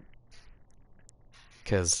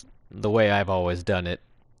 Because the way I've always done it,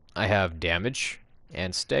 I have damage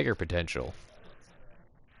and stagger potential.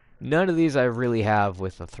 None of these I really have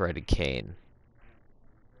with a threaded cane.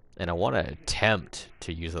 And I want to attempt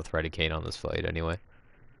to use a threaded cane on this fight anyway.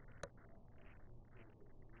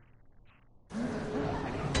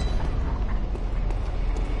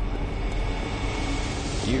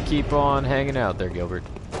 You keep on hanging out there, Gilbert.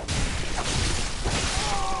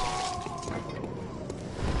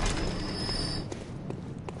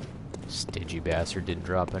 Stingy bastard didn't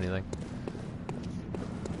drop anything.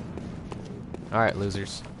 Alright,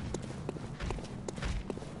 losers.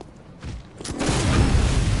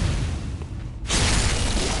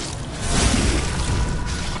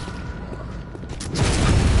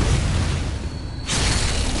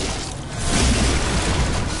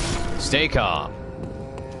 Stay calm.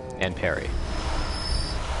 And parry.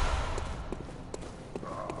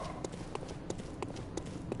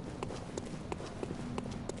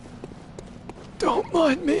 Don't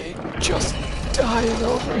mind me, just dying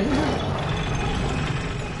over here.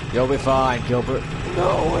 You'll be fine, Gilbert.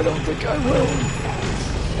 No, I don't think I will.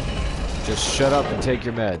 Just shut up and take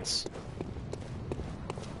your meds.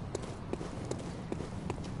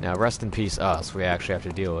 Now, rest in peace us. We actually have to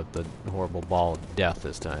deal with the horrible ball of death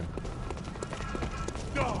this time.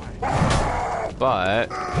 But,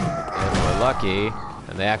 if we're lucky,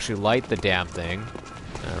 and they actually light the damn thing,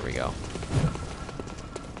 there we go.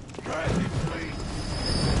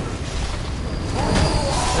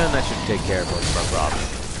 And that should take care of most of our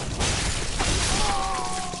problems.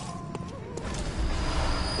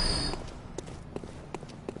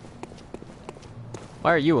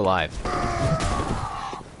 Why are you alive?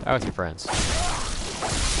 Die with your friends.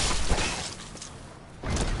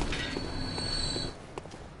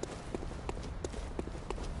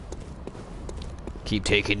 Keep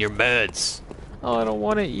taking your meds. Oh, I don't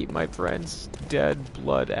want to eat my friend's dead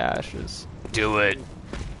blood ashes. Do it.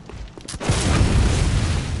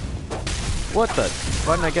 What the?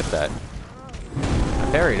 Why didn't I get that?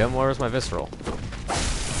 I buried him. Where's my visceral? I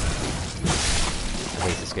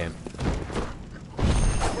hate this game.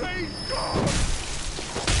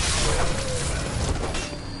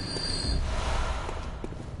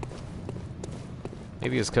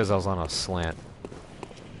 Maybe it's because I was on a slant.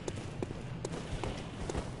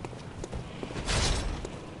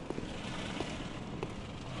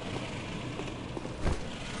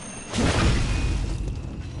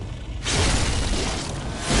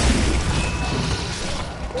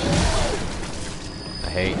 I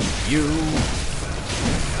hate you.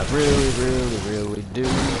 I really, really, really do.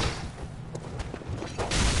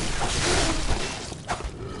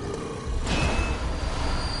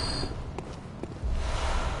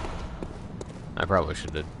 I probably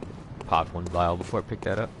should have popped one vial before I picked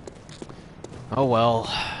that up. Oh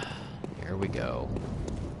well, here we go.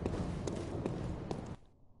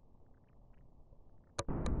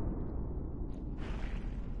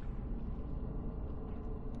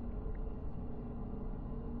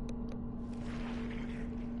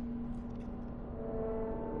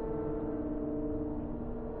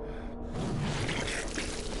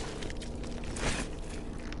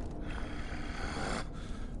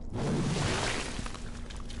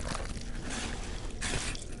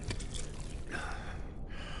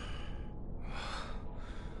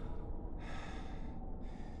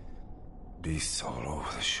 Beasts all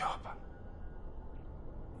over the shop.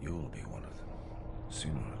 You'll be one of them,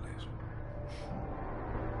 sooner or later.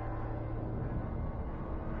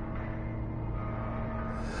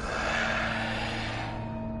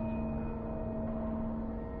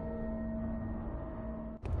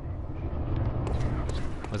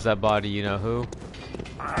 Was that body you know who?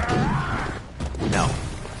 No.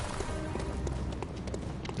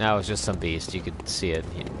 That was just some beast. You could see it.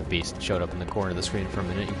 The beast showed up in the corner of the screen for a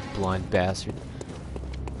minute, you blind bastard.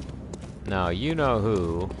 Now, you know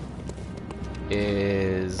who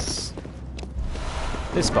is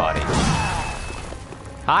this body.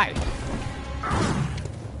 Hi!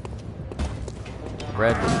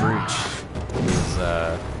 Red Brooch is,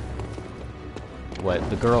 what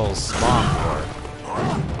the girl's mom wore.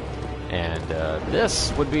 And,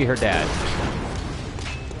 this would be her dad.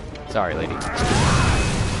 Sorry, lady.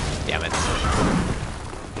 Damn it.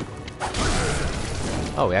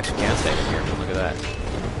 Oh, we actually can stay in here. Look at that.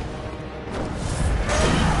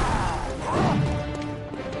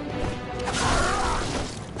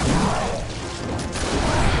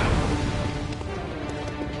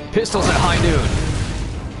 Pistols at high noon.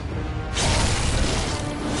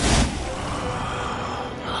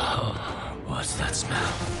 What's that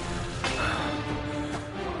smell?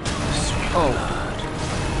 Oh.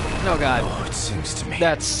 No, God. Oh, it seems to me.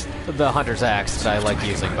 That's the hunter's axe that I like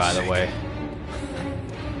using, by the way.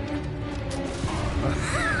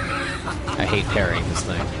 I hate parrying this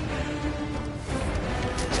thing.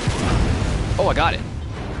 Oh, I got it.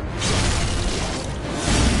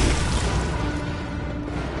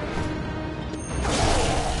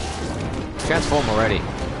 Transform already.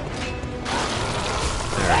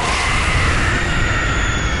 There.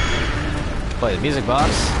 Play the music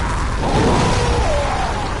box.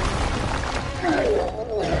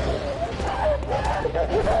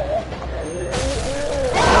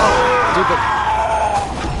 Stupid.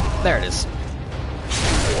 There it is.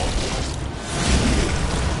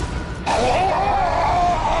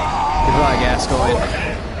 Goodbye, Gascoigne.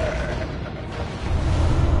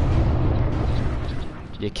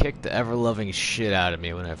 You kicked the ever-loving shit out of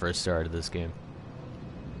me when I first started this game.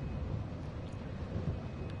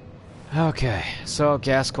 Okay, so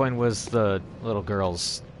Gascoigne was the little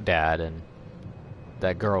girl's dad, and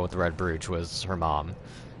that girl with the red brooch was her mom.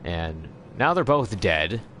 And now they're both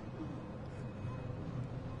dead.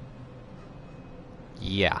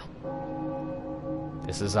 Yeah.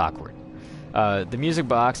 This is awkward. The music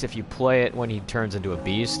box, if you play it when he turns into a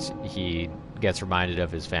beast, he gets reminded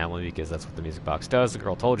of his family because that's what the music box does. The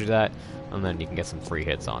girl told you that, and then you can get some free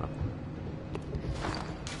hits on him.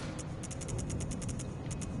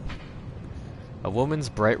 A woman's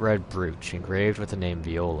bright red brooch engraved with the name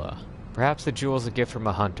Viola. Perhaps the jewel is a gift from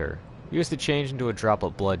a hunter. Use to change into a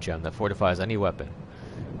droplet blood gem that fortifies any weapon.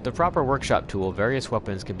 With the proper workshop tool, various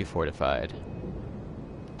weapons can be fortified.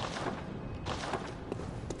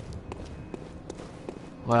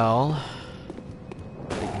 Well,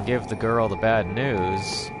 we can give the girl the bad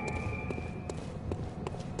news.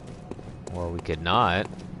 Or we could not.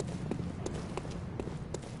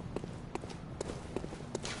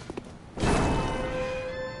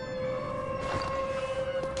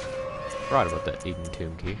 Forgot about that Eden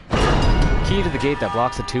tomb key. Key to the gate that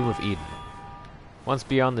blocks the tomb of Eden. Once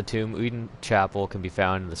beyond the tomb, Eden Chapel can be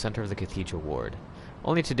found in the center of the cathedral ward.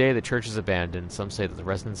 Only today the church is abandoned. Some say that the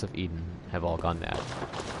residents of Eden have all gone mad.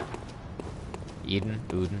 Eden?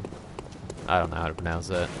 Uden? I don't know how to pronounce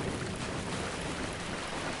that.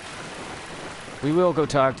 We will go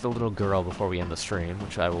talk to the little girl before we end the stream,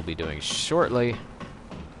 which I will be doing shortly.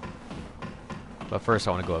 But first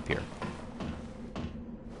I want to go up here.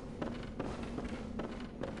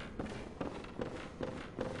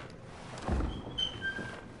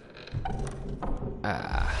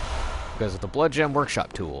 Because of the Blood Gem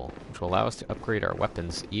Workshop tool, which will allow us to upgrade our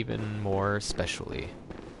weapons even more specially.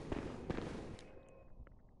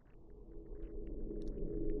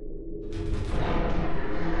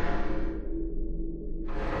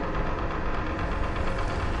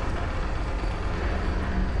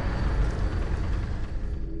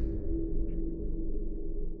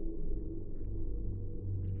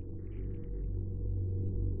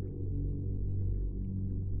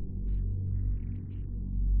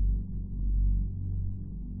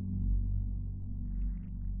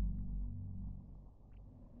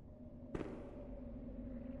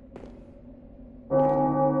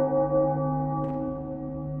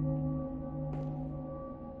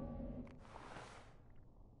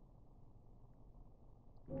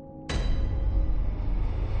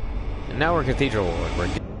 Now we're Cathedral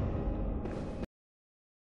Ward.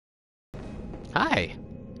 Hi.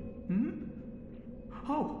 Hmm?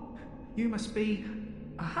 Oh, you must be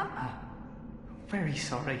a hunter. Very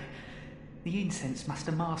sorry. The incense must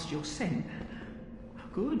have masked your scent.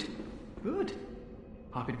 Good, good.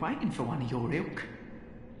 I've been waiting for one of your ilk.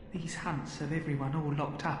 These hunts have everyone all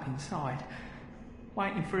locked up inside,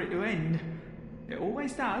 waiting for it to end. It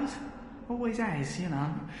always does. Always has, you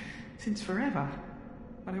know, since forever.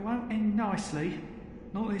 But it won't end nicely.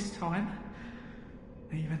 Not this time.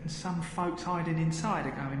 Even some folks hiding inside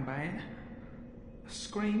are going bad. The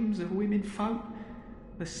screams of women folk,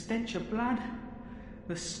 the stench of blood,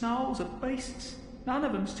 the snarls of beasts. None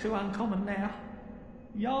of them's too uncommon now.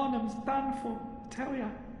 Yarnum's done for, I tell ya.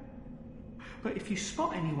 But if you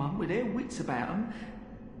spot anyone with their wits about them,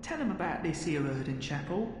 tell them about this here Erden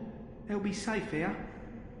Chapel. They'll be safe here.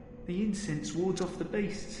 The incense wards off the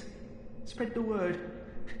beasts. Spread the word.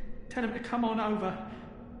 Tell them to come on over,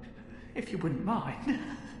 if you wouldn't mind.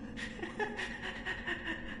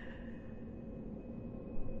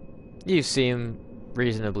 You seem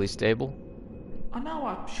reasonably stable. I know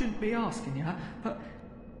I shouldn't be asking you, but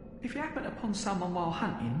if you happen upon someone while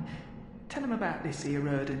hunting, tell them about this here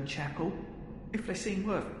Erden Chapel, if they seem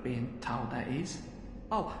worth being told, that is.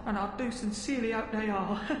 Oh, and I do sincerely hope they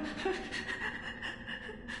are.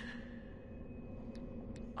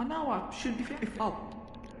 I know I shouldn't be... Oh.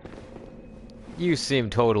 You seem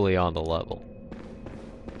totally on the level.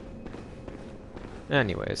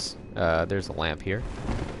 Anyways, there's a lamp here.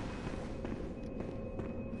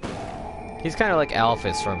 He's kind of like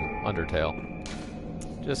Alphys from Undertale.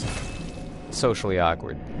 Just socially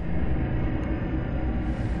awkward.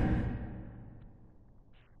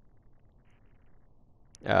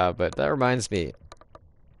 But that reminds me.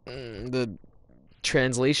 The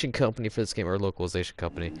translation company for this game, or localization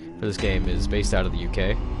company for this game, is based out of the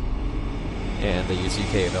UK. And they use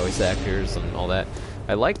UK voice actors and all that.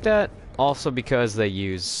 I like that also because they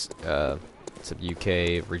use some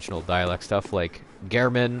UK regional dialect stuff, like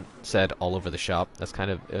Gehrman said all over the shop. That's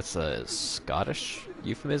kind of, it's a Scottish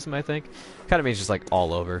euphemism, I think. Kind of means just like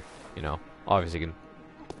all over, you know. Obviously you can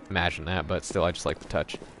imagine that, but still I just like the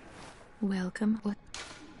touch. Welcome. What?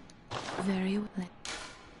 Very well.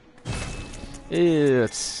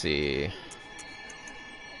 Let's see.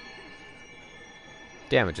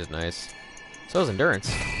 Damage is nice. So is endurance.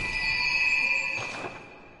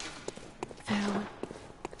 Farewell.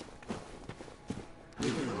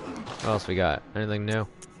 What else we got? Anything new?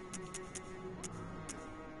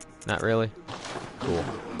 Not really? Cool.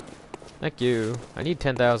 Thank you. I need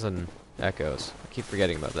 10,000 echoes. I keep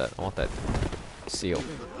forgetting about that. I want that Seal.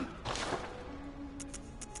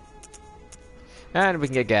 And we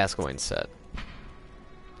can get Gascoigne set.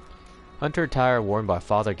 Hunter attire worn by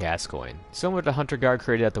Father Gascoigne. Similar to Hunter Guard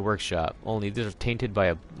created at the workshop, only these are tainted by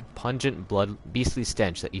a pungent, beastly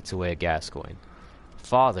stench that eats away at Gascoigne.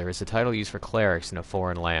 Father is the title used for clerics in a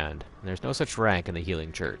foreign land, and there's no such rank in the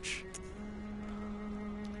Healing Church.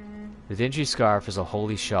 The dingy scarf is a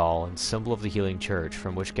holy shawl and symbol of the Healing Church,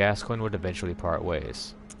 from which Gascoigne would eventually part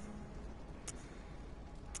ways.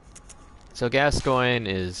 So Gascoigne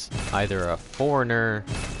is either a foreigner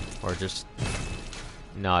or just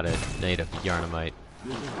not a native Yarnamite.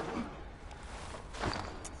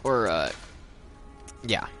 Or,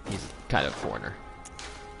 yeah, he's kind of a foreigner.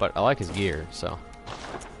 But I like his gear, so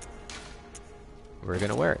we're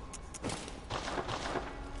gonna wear it.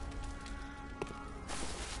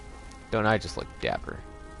 Don't I just look dapper?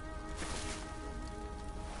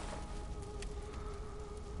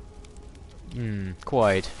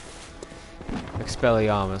 Quite.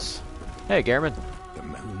 Expelliarmus. Hey, Gehrman. The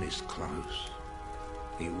moon is close.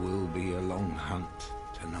 It will be a long hunt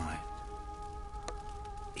tonight.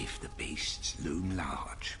 If the beasts loom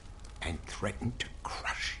large and threaten to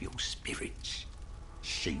crush your spirits,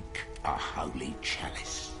 seek a holy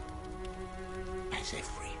chalice, as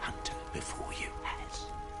every hunter before you has.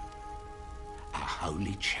 A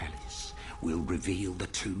holy chalice will reveal the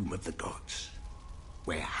tomb of the gods,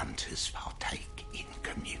 where hunters partake in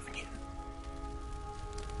communion.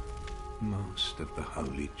 Most of the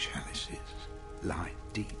holy chalices lie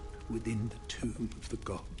deep within the tomb of the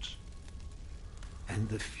gods, and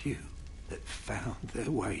the few that found their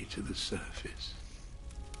way to the surface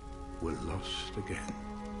were lost again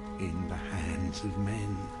in the hands of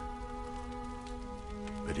men.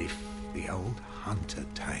 But if the old hunter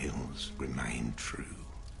tales remain true,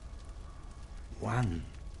 one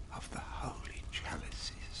of the holy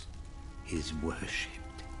chalices is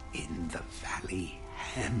worshipped in the valley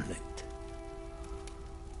hamlet.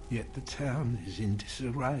 Yet the town is in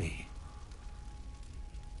disarray.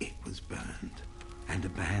 It was burned and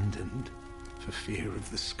abandoned for fear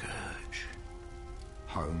of the scourge.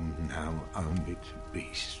 Home now only to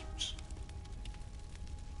beasts.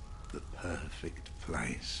 The perfect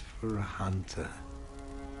place for a hunter,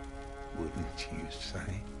 wouldn't you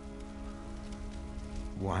say?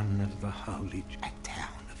 One of the holy... a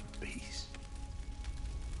town of beasts.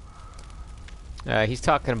 He's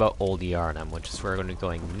talking about Old Yarnum, which is where we're going to be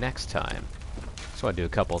going next time. Just want to do a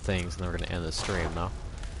couple of things, and then we're going to end the stream, though.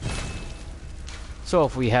 So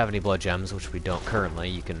if we have any blood gems, which we don't currently,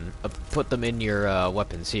 you can put them in your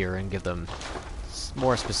weapons here and give them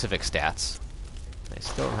more specific stats. I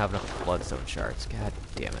still don't have enough bloodstone shards. God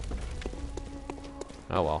damn it.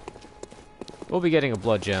 Oh well. We'll be getting a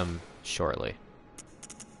blood gem shortly.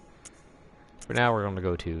 For now, we're going to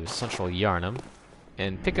go to Central Yarnum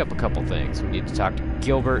and pick up a couple things. We need to talk to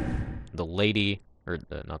Gilbert, the lady, or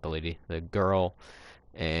not the lady, the girl,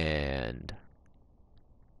 and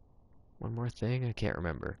one more thing I can't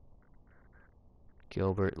remember.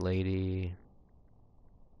 Gilbert, lady.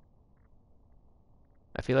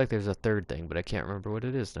 I feel like there's a third thing, but I can't remember what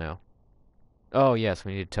it is now. Oh yes,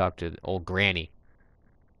 we need to talk to old Granny.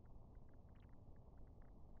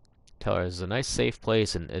 Tell her there's a nice safe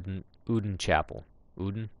place in Uden Chapel.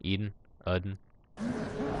 Uden? Eden? Uden?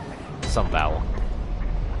 Some vowel.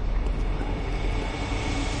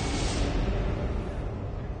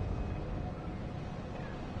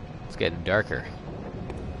 It's getting darker.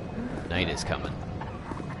 Night is coming.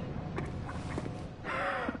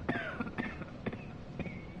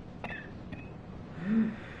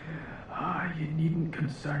 You needn't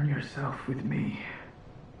concern yourself with me.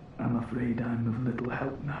 I'm afraid I'm of little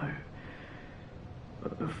help now.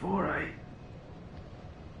 But before I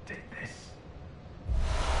did this,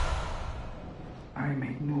 I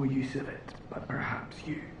made no use of it, but perhaps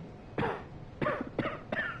you.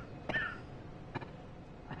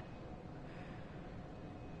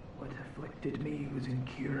 What afflicted me was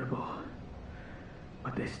incurable,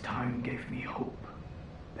 but this town gave me hope.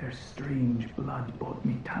 Their strange blood bought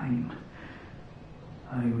me time.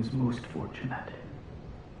 I was most fortunate,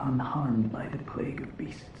 unharmed by the plague of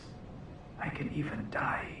beasts. I can even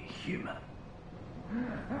die human.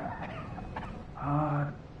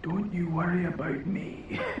 Don't you worry about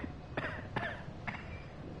me.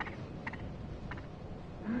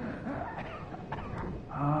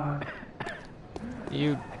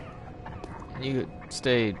 You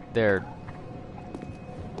stay there,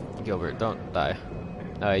 Gilbert. Don't die.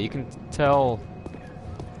 You can tell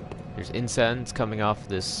there's incense coming off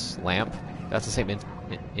this lamp. That's the same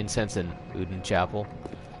incense in Uden Chapel.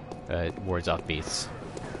 It wards off beasts.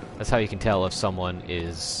 That's how you can tell if someone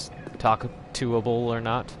is 2-able or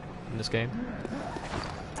not in this game.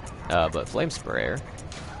 But Flame Sprayer.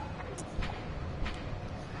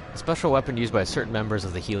 A special weapon used by certain members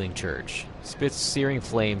of the Healing Church. Spits searing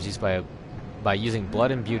flames used by using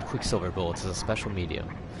blood-imbued quicksilver bullets as a special medium.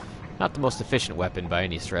 Not the most efficient weapon by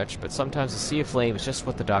any stretch, but sometimes a sea of flame is just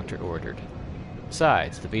what the doctor ordered.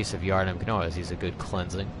 Besides, the beast of Yharnam can always use a good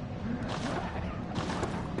cleansing.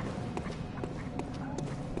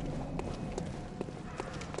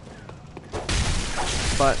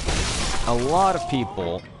 But a lot of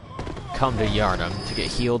people come to Yharnam to get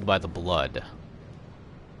healed by the blood.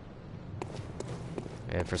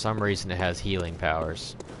 And for some reason it has healing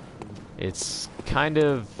powers. It's kind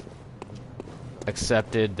of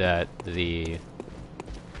accepted that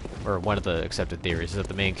or one of the accepted theories is that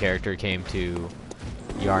the main character came to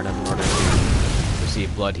Yharnam in order to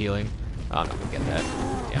receive blood healing. Oh, I'm not gonna get that.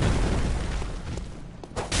 Damn it.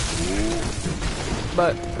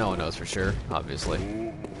 But no one knows for sure, obviously.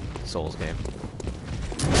 Souls game.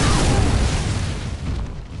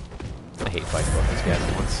 I hate fighting both these guys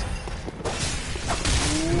at once.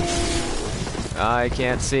 I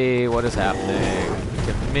can't see what is happening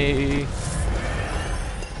to me.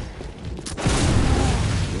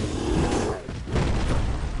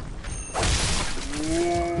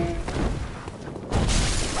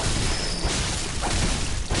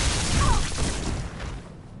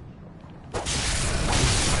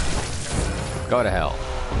 Go to hell.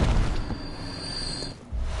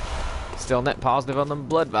 Still net positive on them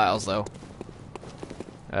blood vials, though.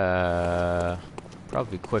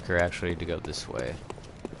 Probably quicker, actually, to go this way.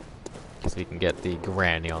 Because we can get the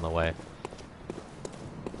granny on the way.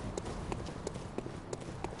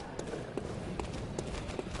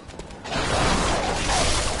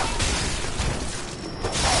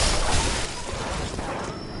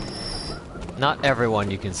 Not everyone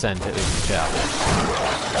you can send to Uzi Chapel.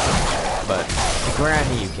 But the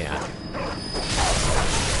granny you can.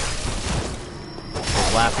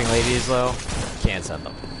 Those laughing ladies, though, can't send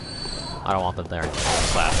them. I don't want them there anymore.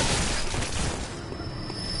 Just laughing.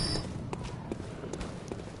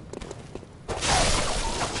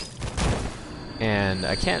 And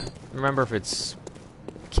I can't remember if it's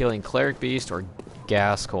killing Cleric Beast or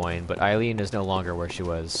Gascoigne, but Eileen is no longer where she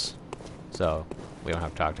was. So, we don't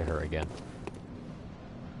have to talk to her again.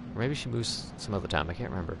 Or maybe she moves some other time, I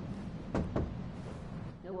can't remember.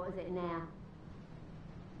 So what is it now?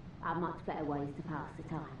 Are much better ways to pass the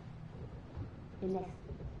time. Unless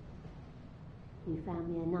you found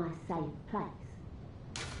me a nice, safe place.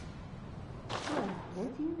 Well,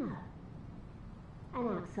 what do you know?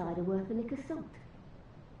 An outsider worth a lick of salt.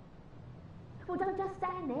 Well, don't just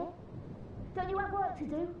stand there. Don't you have work to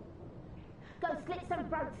do? Go slit some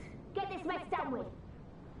throats. Get this mess done with.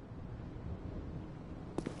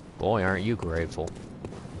 Boy, aren't you grateful.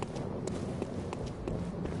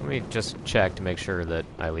 Let me just check to make sure that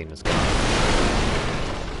Eileen is gone.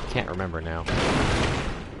 Can't remember now.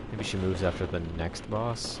 Maybe she moves after the next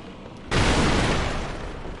boss.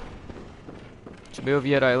 Did you move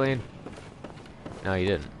yet, Eileen? No, you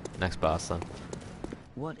didn't. Next boss, then.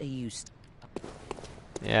 What are you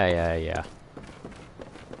Yeah.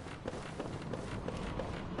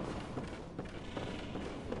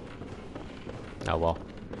 Oh well.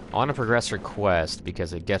 I want to progress her quest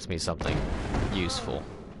because it gets me something useful.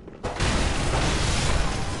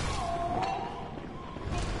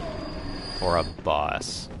 For a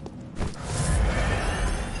boss.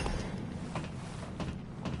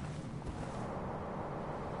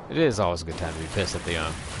 It is always a good time to be pissed at the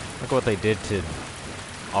Look at what they did to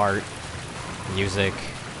art, music,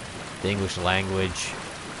 the English language,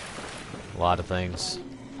 a lot of things.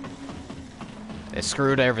 They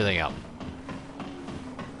screwed everything up.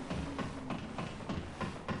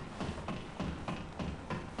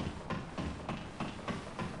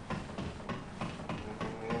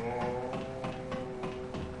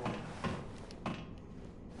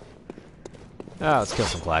 Ah, let's kill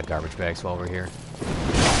some black garbage bags while we're here.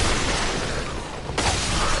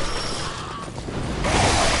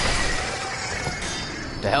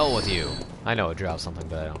 To hell with you. I know it drops something,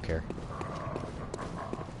 but I don't care.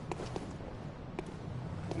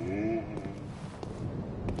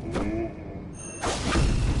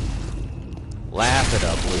 Laugh it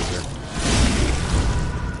up, loser.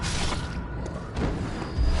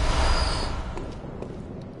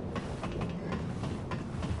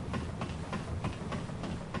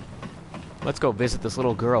 Let's go visit this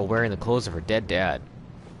little girl wearing the clothes of her dead dad.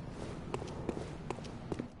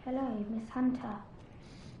 Hello, Miss Hunter.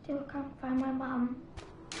 Still can't find my mum.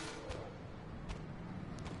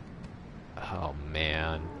 Oh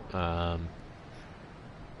man.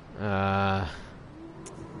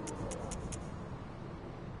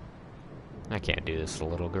 I can't do this,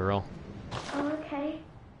 little girl. Oh, okay.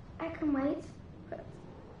 I can wait. But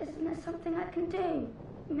isn't there something I can do?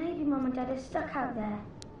 Maybe Mum and Dad are stuck out there,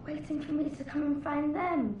 waiting for me to come and find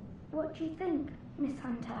them. What do you think, Miss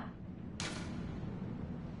Hunter?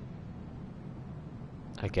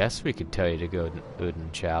 I guess we could tell you to go to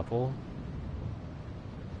Uden Chapel.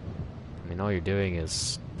 I mean, all you're doing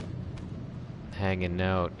is hanging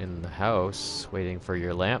out in the house, waiting for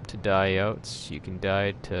your lamp to die out so you can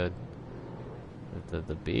die to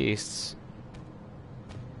the beasts.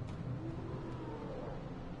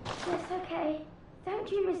 Yes, okay.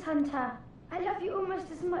 Thank you, Miss Hunter. I love you almost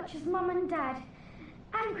as much as Mum and Dad.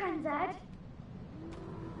 And Granddad.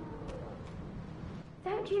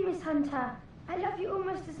 Thank you, Miss Hunter. I love you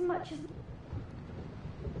almost as much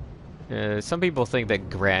as... Some people think that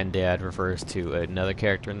Granddad refers to another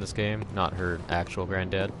character in this game, not her actual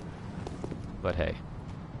granddad. But hey.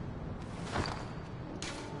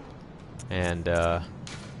 And, well,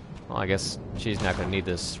 I guess she's not gonna need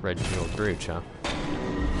this red jeweled brooch, huh?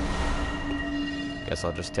 Guess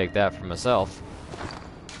I'll just take that for myself.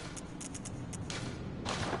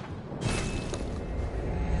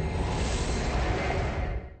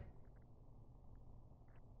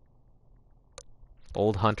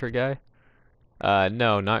 Old hunter guy?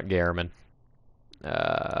 No, not Garamond.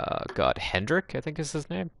 God, Hendrik, I think is his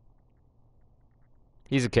name.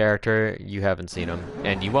 He's a character, you haven't seen him,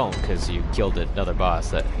 and you won't, because you killed another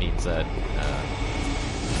boss. That means that,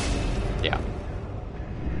 yeah.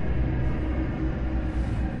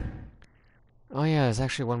 Oh yeah, there's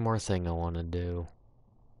actually one more thing I want to do.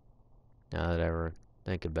 Now that I ever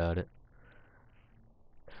think about it.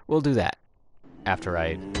 We'll do that after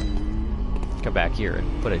I come back here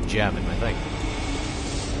and put a gem in my thing.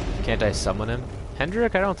 Can't I summon him?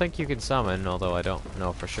 Hendrik, I don't think you can summon, although I don't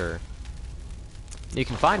know for sure. You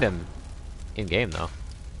can find him in-game, though.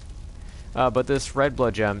 But this red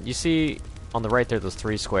blood gem, you see on the right there those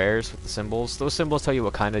 3 squares with the symbols? Those symbols tell you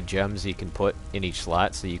what kind of gems you can put in each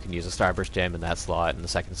slot, so you can use a starburst gem in that slot, in the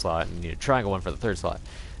second slot, and you need a triangle one for the third slot.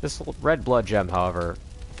 This red blood gem, however,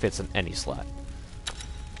 fits in any slot.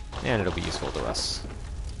 And it'll be useful to us.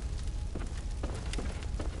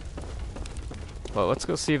 Well, let's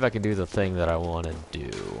go see if I can do the thing that I want to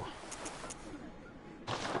do.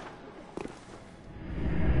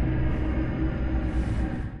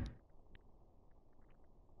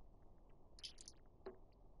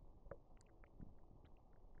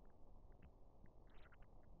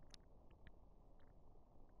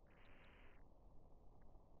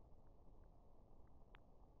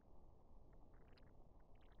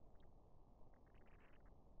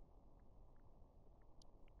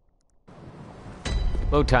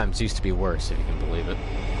 Load times used to be worse, if you can believe it.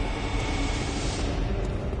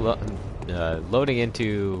 Loading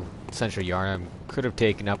into Central Yarnum could have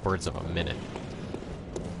taken upwards of a minute.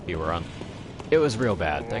 If you were on. It was real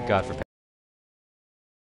bad. Thank God for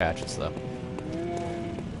patches, though.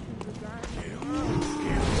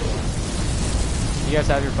 You guys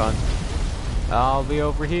have your fun. I'll be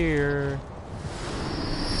over here.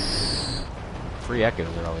 Free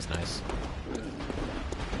echoes are always nice.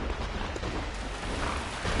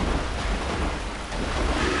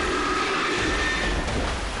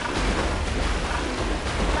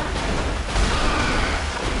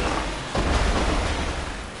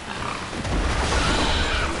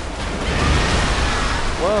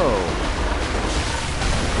 Whoa!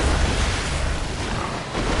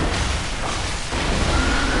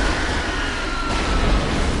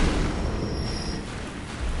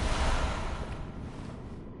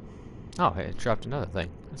 Oh, hey, it dropped another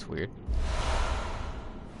thing. That's weird.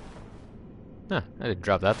 Huh, I didn't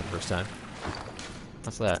drop that the first time.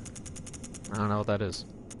 What's that? I don't know what that is.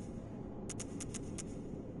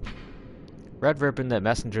 Red ribbon that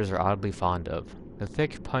messengers are oddly fond of. The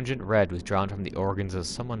thick, pungent red was drawn from the organs of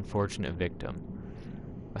some unfortunate victim.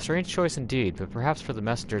 A strange choice indeed, but perhaps for the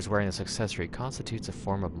messengers wearing this accessory constitutes a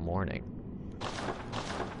form of mourning.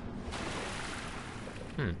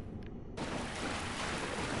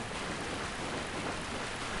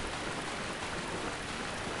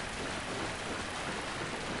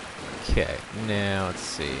 Okay, now let's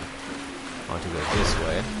see. I want to go this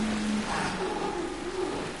way.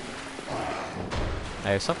 I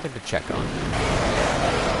have something to check on.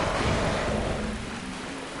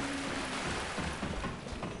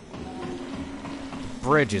 The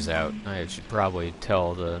bridge is out. I should probably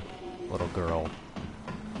tell the little girl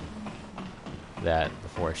that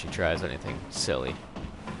before she tries anything silly.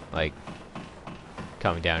 Like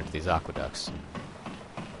coming down to these aqueducts.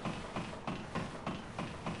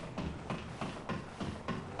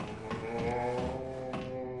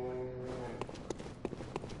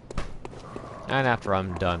 And after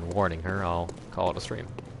I'm done warning her, I'll call it a stream.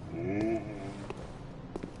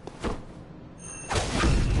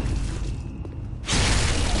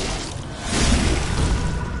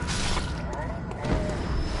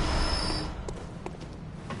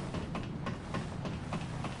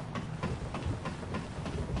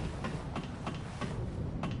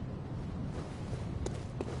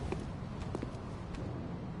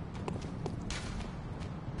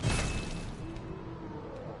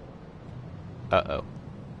 Uh-oh.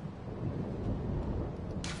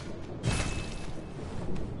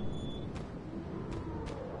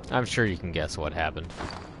 I'm sure you can guess what happened.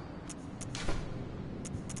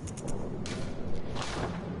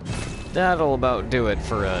 That'll about do it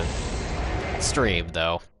for a stream,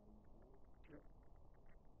 though.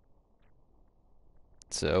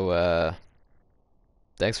 So,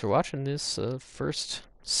 thanks for watching this first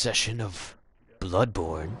session of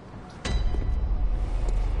Bloodborne.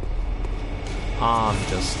 I'm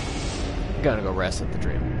just gonna go rest at the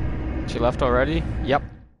dream. She left already? Yep.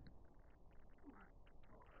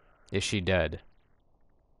 Is she dead?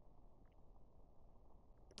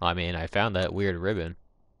 I mean, I found that weird ribbon.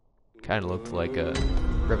 Kinda looked like a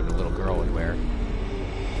ribbon a little girl would wear.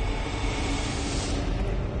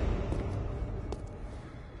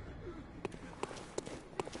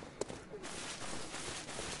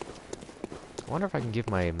 I wonder if I can give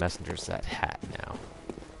my messengers that hat now.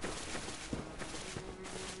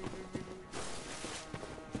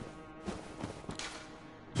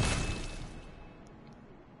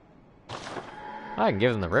 I can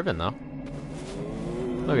give them the ribbon, though.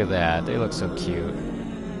 Look at that. They look so cute.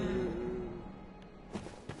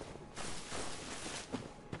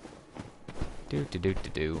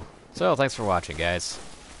 Do. So, thanks for watching, guys.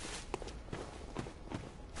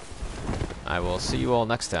 I will see you all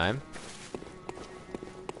next time.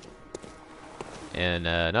 In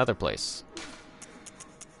another place.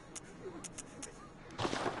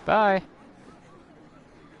 Bye!